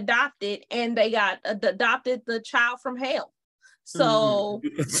 They adopted, and they adopted the child from hell. So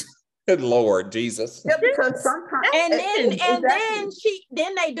good Lord Jesus. Yeah, because sometimes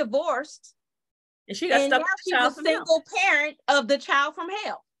then they divorced. And she got stuck she's a single parent of the child from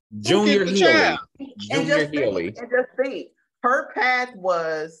hell. Junior Healy. And just think, her path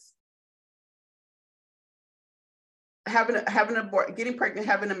was having an abortion, getting pregnant,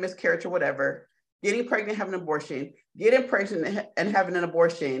 having a miscarriage or whatever, getting pregnant, having an abortion, getting pregnant and having an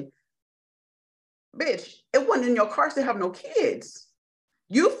abortion. Bitch, it wasn't in your cards to have no kids.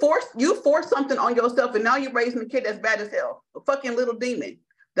 You forced something on yourself, and now you're raising a kid that's bad as hell. A fucking little demon.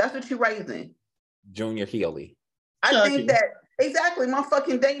 That's what you're raising. Junior Healy. I think that exactly, my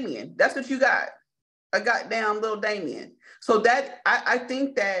fucking Damien. That's what you got. A goddamn little Damien. So that I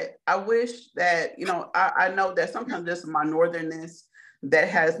think that I wish that, I know that sometimes this is my northernness that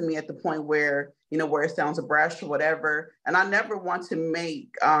has me at the point where, where it sounds brash or whatever. And I never want to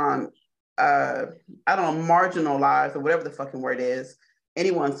make I don't know, marginalize or whatever the fucking word is,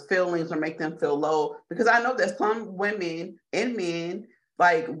 anyone's feelings or make them feel low. Because I know that some women and men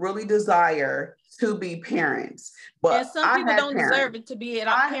like really desire to be parents. But and some people don't deserve it to be a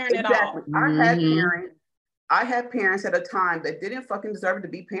parent at all. I had parents at a time that didn't fucking deserve it to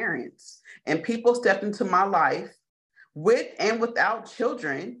be parents. And people stepped into my life with and without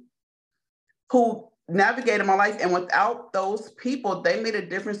children who navigated my life. And without those people, they made a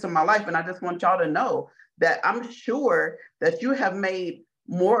difference in my life. And I just want y'all to know that I'm sure that you have made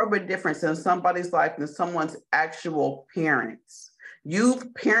more of a difference in somebody's life than someone's actual parents. You've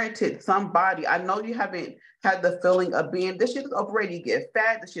parented somebody. I know you haven't had the feeling of being, this shit is overrated. You get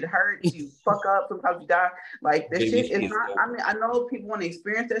fat, this shit hurts, you fuck up, sometimes you die. Like this shit is not, I mean, I know people want to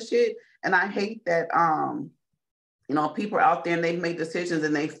experience that shit. And I hate that, you know, people are out there and they've made decisions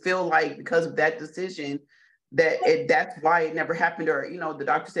and they feel like because of that decision that that's why it never happened, or, you know, the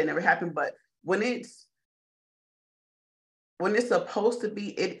doctor said it never happened. But when it's supposed to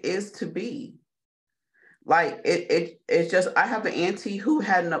be, it is to be. Like it's just, I have an auntie who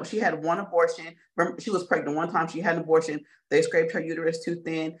she had one abortion. She was pregnant one time, she had an abortion. They scraped her uterus too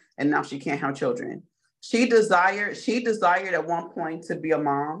thin and now she can't have children. She desired at one point to be a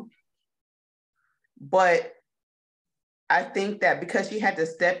mom. But I think that because she had to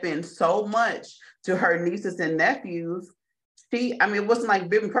step in so much to her nieces and nephews, it wasn't like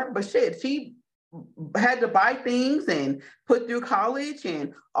bib and purple, but shit, she had to buy things and put through college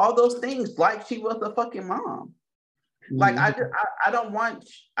and all those things like she was a fucking mom. Mm-hmm. Like I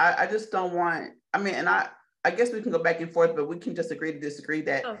just don't want, I mean, and I guess we can go back and forth, but we can just agree to disagree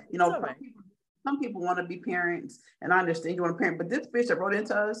that, you know, right. Some people want to be parents, and I understand you want to parent, but this bitch that wrote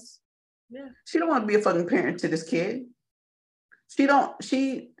into us, she don't want to be a fucking parent to this kid. That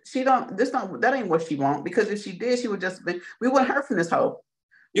ain't what she want, because if she did, she would just be, we wouldn't hear from this hoe.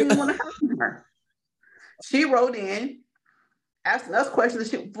 We didn't want to hear from her. She wrote in, asking us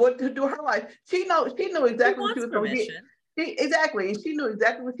questions what to do with her life. She knew exactly what she was going to get. Exactly. And she knew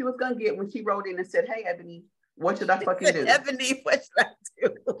exactly what she was going to get when she wrote in and said, "Hey, Ebony, what should I fucking do?" Ebony, what should I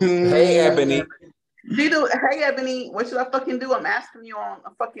do? Hey, Ebony. She do, "Hey, Ebony, what should I fucking do? I'm asking you on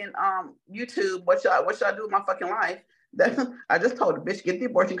a fucking YouTube, what should I do with my fucking life?" I just told the bitch, get the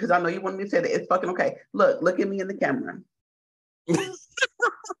abortion, because I know you want me to say that it's fucking okay. Look at me in the camera.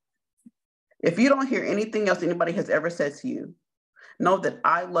 If you don't hear anything else anybody has ever said to you, know that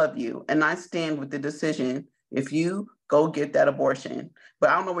I love you and I stand with the decision if you go get that abortion.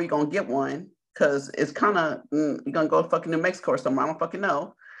 But I don't know where you're going to get one, because it's kind of, you're going to go to fucking New Mexico or somewhere. I don't fucking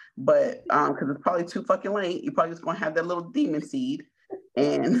know. But because it's probably too fucking late. You're probably just going to have that little demon seed.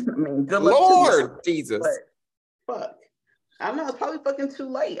 And I mean, good luck Lord to you. Jesus. But fuck. I know it's probably fucking too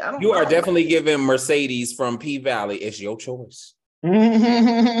late. I don't You know. are definitely giving Mercedes from P Valley. It's your choice. I'm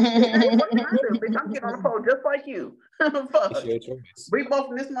getting on the phone just like you. Fuck. It's your choice. We both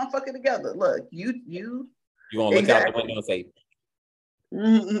in this motherfucker together. Look, you gonna look out the window and say,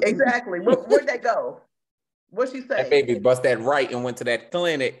 exactly. Where'd that go? What'd she say? That baby bust that right and went to that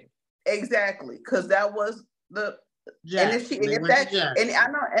clinic. Exactly, because that was the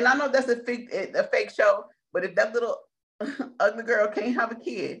and I know that's a fake show, but if that little ugly girl can't have a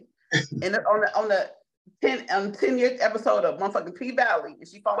kid, and on the 10th episode of motherfucking P Valley, and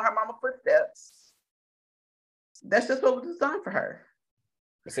she followed her mama's footsteps, that's just what was designed for her.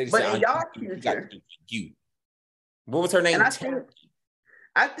 But in y'all future, what was her name? And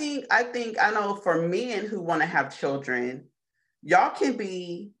I think I know for men who want to have children, y'all can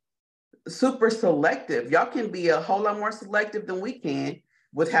be super selective. Y'all can be a whole lot more selective than we can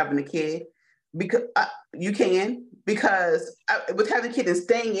with having a kid, because with having a kid and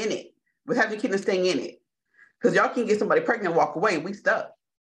staying in it. Because y'all can get somebody pregnant and walk away. We stuck.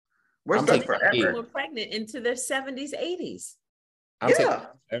 We're stuck forever. People were pregnant into their 70s, 80s.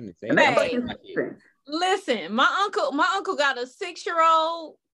 Listen, my uncle got a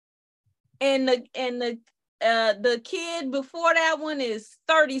 6-year-old, and the kid before that one is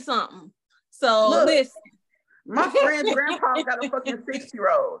 30-something. So look, listen. My friend's grandpa got a fucking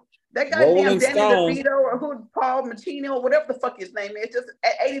 6-year-old. That goddamn Danny DeVito or Paul Machino or whatever the fuck his name is, just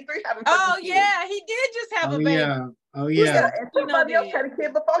at 83 having fucking kids. Yeah, he did just have a baby. Yeah. Oh yeah. And somebody else had a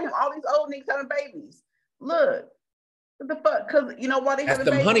kid before him. All these old niggas having babies. Look, what the fuck? Because you know why they having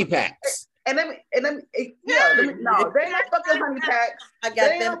babies? Honey packs. No, they ain't no fucking honey packs. I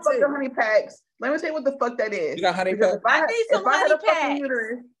got them too. Fucking honey packs. Let me tell you what the fuck that is. You got honey packs? If I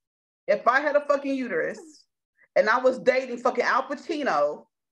had a fucking uterus and I was dating fucking Al Pacino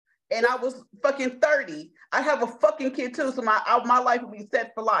and I was fucking 30, I have a fucking kid too, so my life would be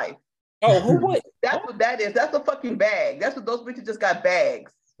set for life. Oh, who would? That's what that is. That's a fucking bag. That's what those bitches just got,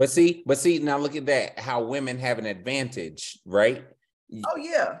 bags. But see, now look at that. How women have an advantage, right? Oh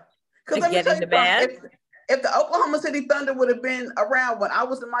yeah. Because let me get tell in you the bag. if the Oklahoma City Thunder would have been around when I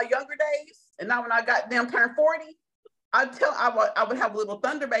was in my younger days, and now when I got them turned 40, I would have a little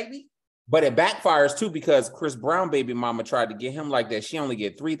Thunder baby. But it backfires too, because Chris Brown baby mama tried to get him like that. She only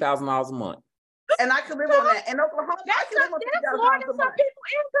get $3,000 a month. And I could live on that. In Oklahoma, I could live on $3,000 a month.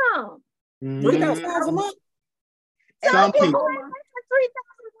 Income. $3,000 a month? Some people.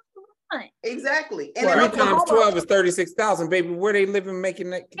 Exactly. And 3 times 12 is 36,000, baby. Where they living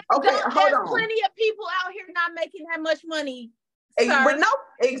making that? Okay, hold There's on. plenty of people out here not making that much money. But no,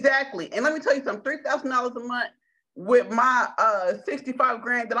 exactly. And let me tell you something, $3,000 a month with my 65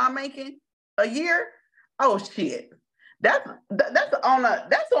 grand that I'm making a year. Oh shit. That's on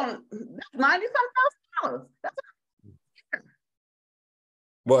 $90,000.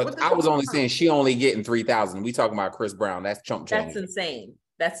 Well, I was only saying she only getting 3,000. We talking about Chris Brown. That's chump change. That's insane.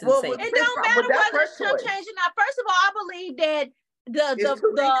 That's insane. It don't matter whether it's chump change or not. First of all, I believe that the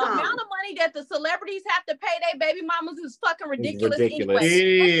amount of money that the celebrities have to pay their baby mamas is fucking ridiculous. Ridiculous.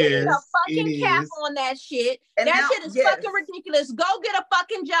 Anyway. A fucking cap on that shit. And that shit is fucking ridiculous. Go get a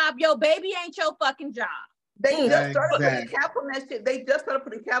fucking job. Your baby ain't your fucking job. They just started putting caps on that shit. They just started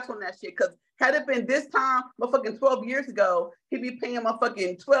putting caps on that shit because had it been this time, motherfucking 12 years ago, he'd be paying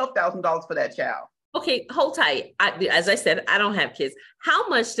motherfucking $12,000 for that child. Okay, hold tight. As I said, I don't have kids. How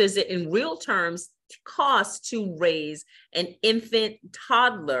much does it in real terms cost to raise an infant,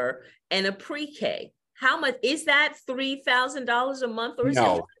 toddler, and a pre-K? How much is that? $3,000 a month or is it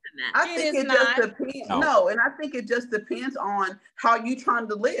more than that? I think it just depends. No, and I think it just depends on how you trying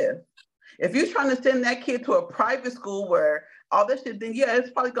to live. If you're trying to send that kid to a private school where all that shit, then yeah, it's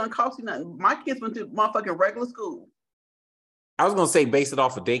probably gonna cost you nothing. My kids went to motherfucking regular school. I was gonna say base it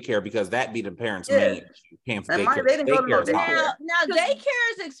off of daycare because that be the parents' main paying for daycare. They didn't go to no daycare. Now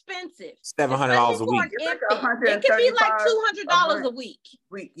daycare is expensive. $700 a week. It could be like $200 a week.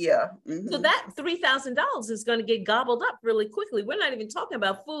 Yeah. So that $3,000 is going to get gobbled up really quickly. We're not even talking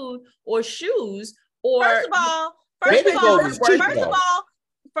about food or shoes or. First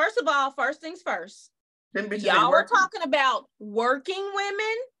of all, first things first. Y'all were talking about working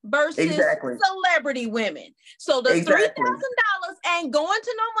women versus celebrity women. So the $3,000 ain't going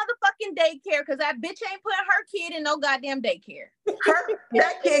to no motherfucking daycare because that bitch ain't putting her kid in no goddamn daycare.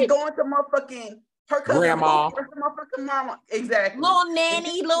 That kid going to motherfucking her cousin, grandma, her motherfucking mama, exactly. Little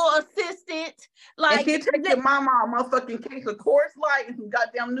nanny, little assistant. Like, and she take your mama a motherfucking case of Coors Light and some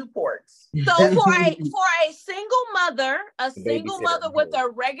goddamn Newports. So for a single mother, with a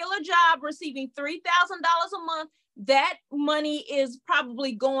regular job receiving $3,000 a month, that money is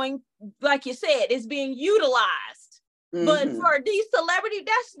probably going, like you said, is being utilized. Mm-hmm. But for these celebrities,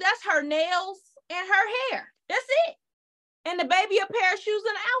 that's her nails and her hair. That's it. And the baby a pair of shoes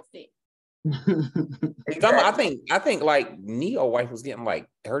and an outfit. Exactly. I think like Neo wife was getting like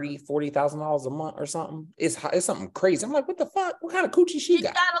 $30,000-$40,000 a month or something. It's something crazy. I'm like, what the fuck? What kind of coochie she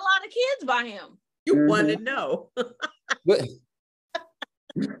got? Got a lot of kids by him. You want to know?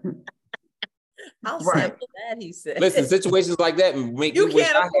 I'll sample that. He said. Listen, situations like that make you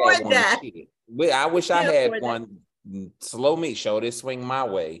can't afford that. I wish I had one. Slow me, show this swing my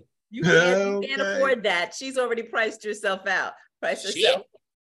way. You can't afford that. She's already priced herself out. Herself.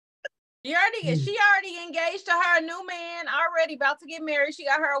 She already engaged to her new man, already about to get married. She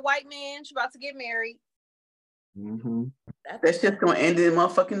got her a white man. She about to get married. Mm-hmm. That's just gonna end in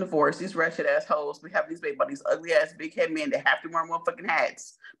motherfucking divorce. These wretched assholes. We have these ugly ass big head men that have to wear motherfucking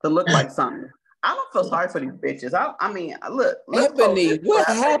hats to look like something. I don't feel sorry for these bitches. I mean, look. Ebony, what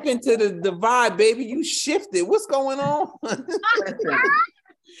happened to the vibe, baby? You shifted. What's going on? Listen,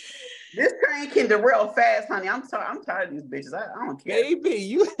 this train can derail fast, honey. I'm sorry. I'm tired of these bitches. I don't care. Baby,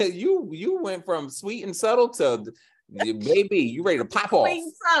 you went from sweet and subtle to baby. You ready to pop off? Sweet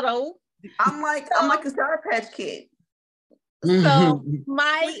and subtle. I'm like a Sour Patch Kid. So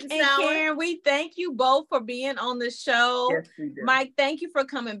Mike and Karen, we thank you both for being on the show. Yes, we do. Mike, thank you for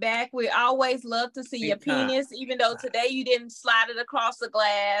coming back. We always love to see your penis, even though today you didn't slide it across the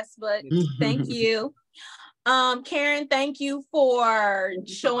glass, but thank you. Karen, thank you for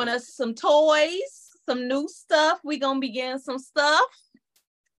showing us some toys, some new stuff. We're gonna be getting some stuff.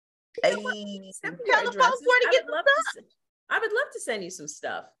 Tell the folks where to get the stuff. I would love to send you some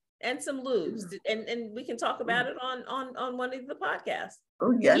stuff and some lubes, and we can talk about it on one of the podcasts.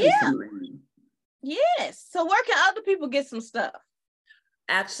 Oh yeah. Yes. So where can other people get some stuff?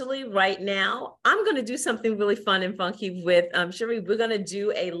 Actually, right now, I'm going to do something really fun and funky with Cherie. We're going to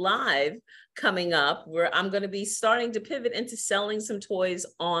do a live coming up where I'm going to be starting to pivot into selling some toys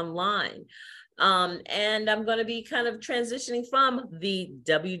online. And I'm going to be kind of transitioning from the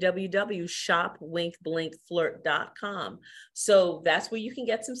www.shopwinkblinkflirt.com. So that's where you can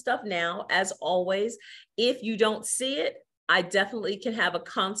get some stuff now. As always, if you don't see it, I definitely can have a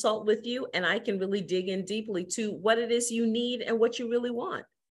consult with you, and I can really dig in deeply to what it is you need and what you really want.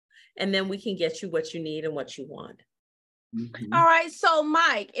 And then we can get you what you need and what you want. Mm-hmm. All right. So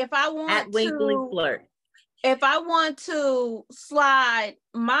Mike, if I want Flirt. If I want to slide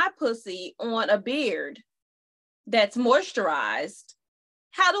my pussy on a beard that's moisturized,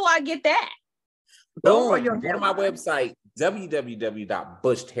 how do I get that? Go to my website,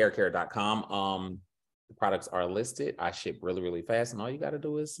 www.bushedhaircare.com. The products are listed. I ship really, really fast, and all you got to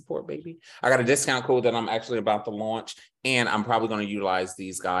do is support, baby. I got a discount code that I'm actually about to launch, and I'm probably going to utilize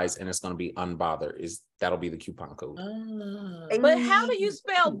these guys, and it's going to be Unbothered. That'll be the coupon code. But how do you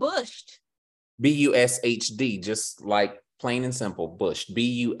spell bushed? BUSHD, just like plain and simple, Bush.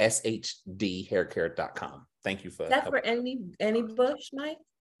 BUSHD haircare.com. Thank you for that. For any bush, Mike?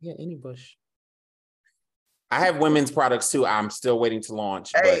 Yeah, any bush. I have women's products too. I'm still waiting to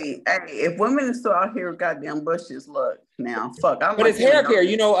launch. Hey, if women are still out here, goddamn bushes, look now, fuck. But it's hair care.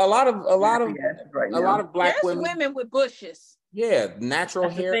 You know, a lot of black There's women with bushes. Yeah, natural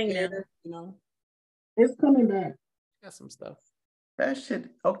hair care. You know, it's coming back. Got some stuff. That shit.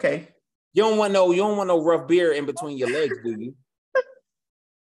 Okay. You don't want no rough beard in between your legs, do you?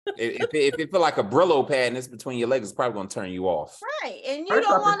 If it feel like a Brillo pad and it's between your legs, it's probably gonna turn you off. Right, and you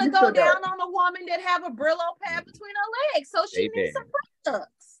don't want to go down on a woman that have a Brillo pad between her legs, so she needs some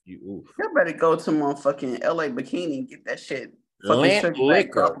products. You better go to motherfucking LA Bikini and get that shit. Lamp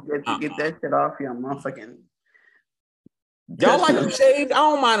liquor. Get that shit off your motherfucking. Y'all like them shaved? I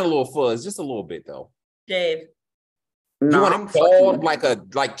don't mind a little fuzz, just a little bit though. Dave, you want it bald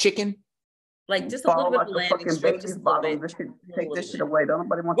like chicken? Like just a little bit of landing strip, just a little bit. Take this shit away. Don't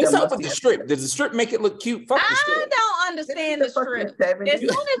nobody want What's up with the strip? Does the strip make it look cute? Fuck the strip. I don't understand the strip. As soon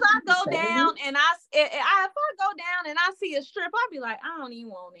as I go down and if I go down and I see a strip, I'll be like, I don't even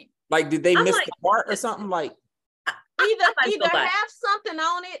want it. Like, did they miss the part or something? Like, either have something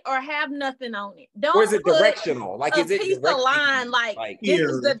on it or have nothing on it. Don't. Or is it directional? Like, is it piece of line? Like this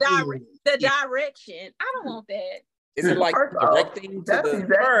is the direction. I don't want that. Is it like directing to the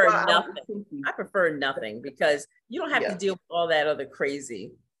nothing? I prefer nothing because you don't have to deal with all that other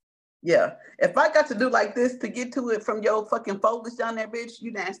crazy. Yeah. If I got to do like this to get to it from your fucking foliage down there, bitch,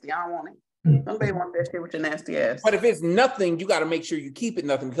 you nasty. I don't want it. Nobody want that shit with your nasty ass. But if it's nothing, you got to make sure you keep it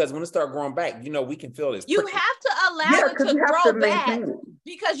nothing because when it start growing back, we can feel this. You have to allow it to grow back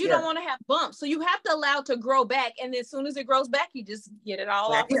because you don't want to have bumps. So you have to allow it to grow back, and as soon as it grows back, you just get it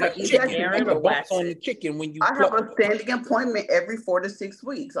all off. Like wax on the chicken when you. I have a standing appointment every 4 to 6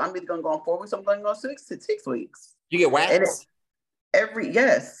 weeks. I'm either gonna go on 4 weeks. I'm gonna go 6 weeks. You get wax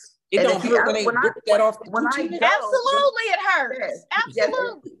yes. It don't hurt when they rip that off. Absolutely, it hurts.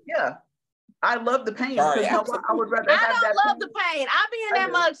 Absolutely, yeah. I love the pain. I would rather have that. I don't love the pain. I be in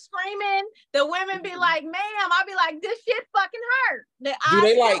that mug screaming. The women be like, "Ma'am," I be like, "This shit fucking hurt." I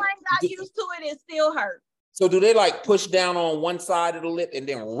still ain't got used to it. It still hurt. So do they like push down on one side of the lip and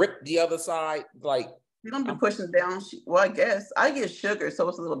then rip the other side? Like you don't be pushing down. Well, I guess I get sugar, so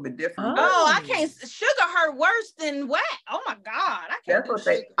it's a little bit different. Oh, I can't. Sugar hurt worse than wax. Oh my god, I can't. That's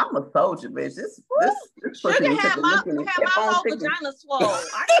what I'm a soldier, bitch. This sugar had my whole vagina swole.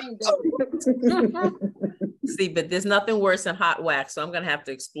 I can't do it. See, but there's nothing worse than hot wax, so I'm gonna have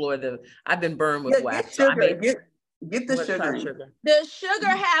to explore I've been burned with wax. Get the sugar. The sugar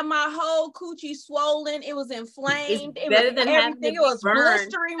had my whole coochie swollen. It was inflamed. It was better than everything. It was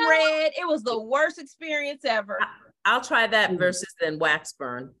blistering red. It was the worst experience ever. I'll try that versus then wax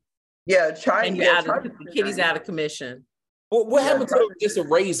burn. Yeah, try it. The kitty's out of commission. Well, what happened to just a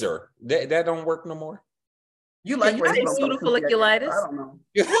razor? That don't work no more. You like folliculitis? I don't know.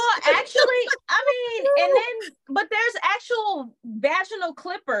 Well, actually, but there's actual vaginal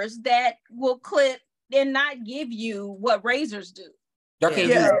clippers that will clip and not give you what razors do. Y'all can't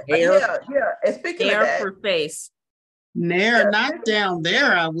use hair. Yeah. And speaking hair of that, for face. Nair, not down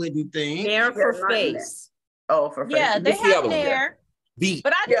there, I wouldn't think. Hair for face. Oh, for face. Yeah, they have Nair.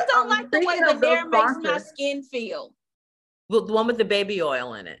 But I just don't like the way the Nair makes my skin feel. Well, the one with the baby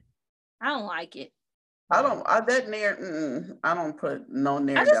oil in it. I don't like it. That Nair, I don't put no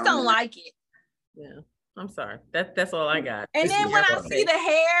Nair. I just don't like it. Yeah. I'm sorry. That's all I got. And then when I see the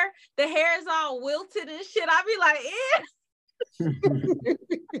hair is all wilted and shit, I be like,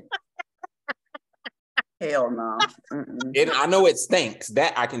 hell no. I know it stinks.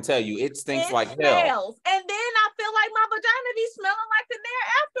 That I can tell you. It stinks like hell. And then I feel like my vagina be smelling like the Nair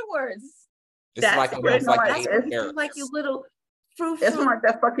afterwards. It's like you little It's like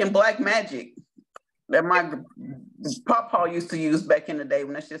that fucking black magic that my papa used to use back in the day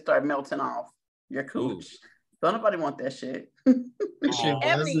when that shit started melting off your cooch. Don't nobody want that shit.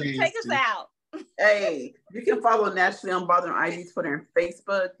 Ebony, take us out. Hey, you can follow Naturally Unbothered on IG, Twitter, and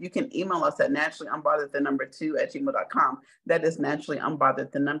Facebook. You can email us at naturallyunbothered2@gmail.com. That is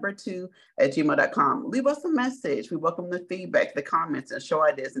naturallyunbothered2@gmail.com. Leave us a message. We welcome the feedback, the comments, and show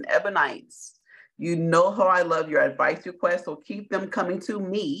ideas. And Ebonites, you know how I love your advice requests, so keep them coming to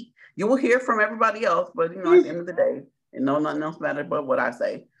me. You will hear from everybody else, but at the end of the day, nothing else matters but what I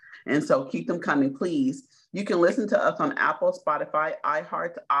say. And so keep them coming, please. You can listen to us on Apple, Spotify,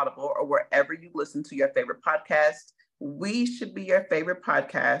 iHeart, Audible, or wherever you listen to your favorite podcast. We should be your favorite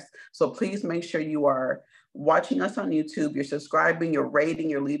podcast. So please make sure you are watching us on YouTube, you're subscribing, you're rating,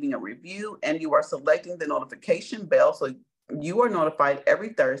 you're leaving a review, and you are selecting the notification bell so you are notified every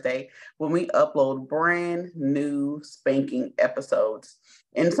Thursday when we upload brand new spanking episodes.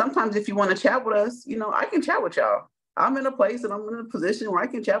 And sometimes if you want to chat with us, I can chat with y'all. I'm in a place and I'm in a position where I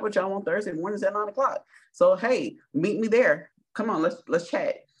can chat with y'all on Thursday mornings at 9:00. So, hey, meet me there. Come on, let's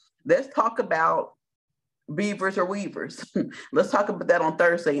chat. Let's talk about beavers or weavers. Let's talk about that on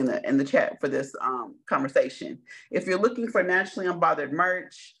Thursday in the chat for this conversation. If you're looking for Naturally Unbothered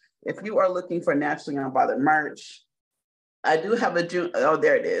merch, I do have a June. Oh,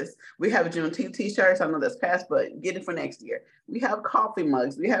 there it is. We have Juneteenth t-shirts. I know that's past, but get it for next year. We have coffee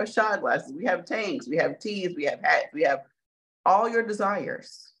mugs. We have shot glasses. We have tanks. We have teas. We have hats. We have all your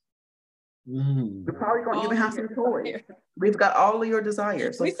desires. We're probably going to even have some toys. We've got all of your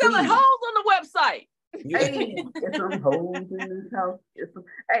desires. So we selling holes on the website. Hey, it's some holes in this house.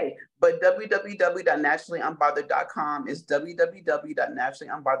 Hey, but www.naturallyunbothered.com is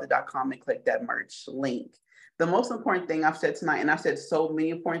www.naturallyunbothered.com and click that merch link. The most important thing I've said tonight, and I've said so many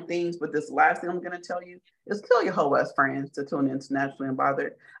important things, but this last thing I'm going to tell you is tell your whole ass friends to tune in to Naturally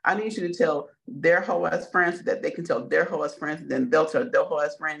Unbothered. I need you to tell their whole ass friends so that they can tell their whole ass friends, and then they'll tell their whole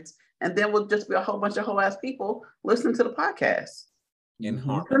ass friends, and then we'll just be a whole bunch of whole ass people listening to the podcast.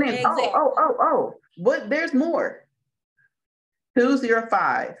 What? There's more.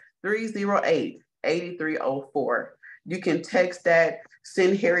 205-308-8304. You can text that,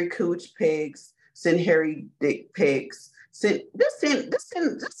 send Harry Cooch pigs, send Harry dick pics, send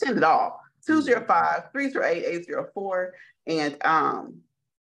it all. 205-308-8304. And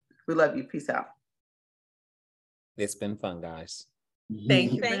we love you. Peace out. It's been fun, guys.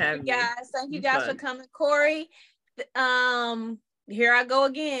 Thank you, guys. Thank you guys for coming. Corey, here I go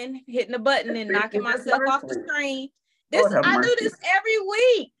again, hitting the button and knocking myself off the screen. I do this every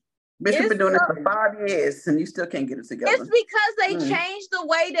week. Bitch, you've been doing this for 5 years and you still can't get it together. It's because they changed the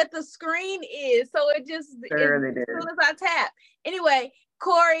way that the screen is. So it just, as soon as I tap. Anyway,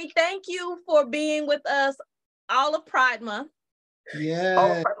 Corey, thank you for being with us all of Pride Month.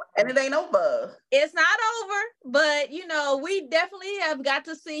 Yeah. And it ain't over. It's not over, but we definitely have got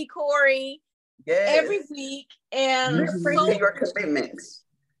to see Corey every week. And we appreciate your commitments.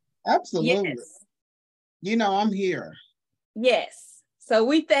 Absolutely. Yes. I'm here. Yes. So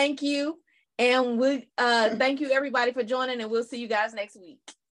we thank you, and we thank you everybody for joining, and we'll see you guys next week.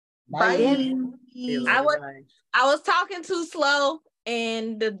 Bye. I was talking too slow,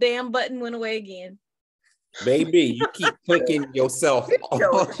 and the damn button went away again. Baby, you keep clicking yourself. I'm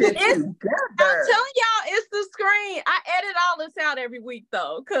telling y'all, it's the screen. I edit all this out every week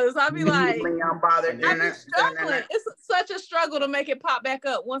though, because I'll be like, I'm struggling. It's such a struggle to make it pop back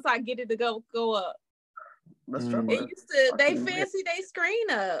up once I get it to go up. It used to, they fancy they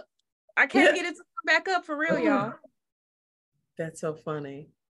screen up. I can't get it to come back up for real, y'all. That's so funny.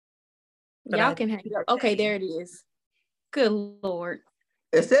 But y'all can hang up. Okay, there it is. Good Lord.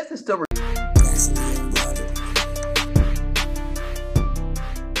 It says it's still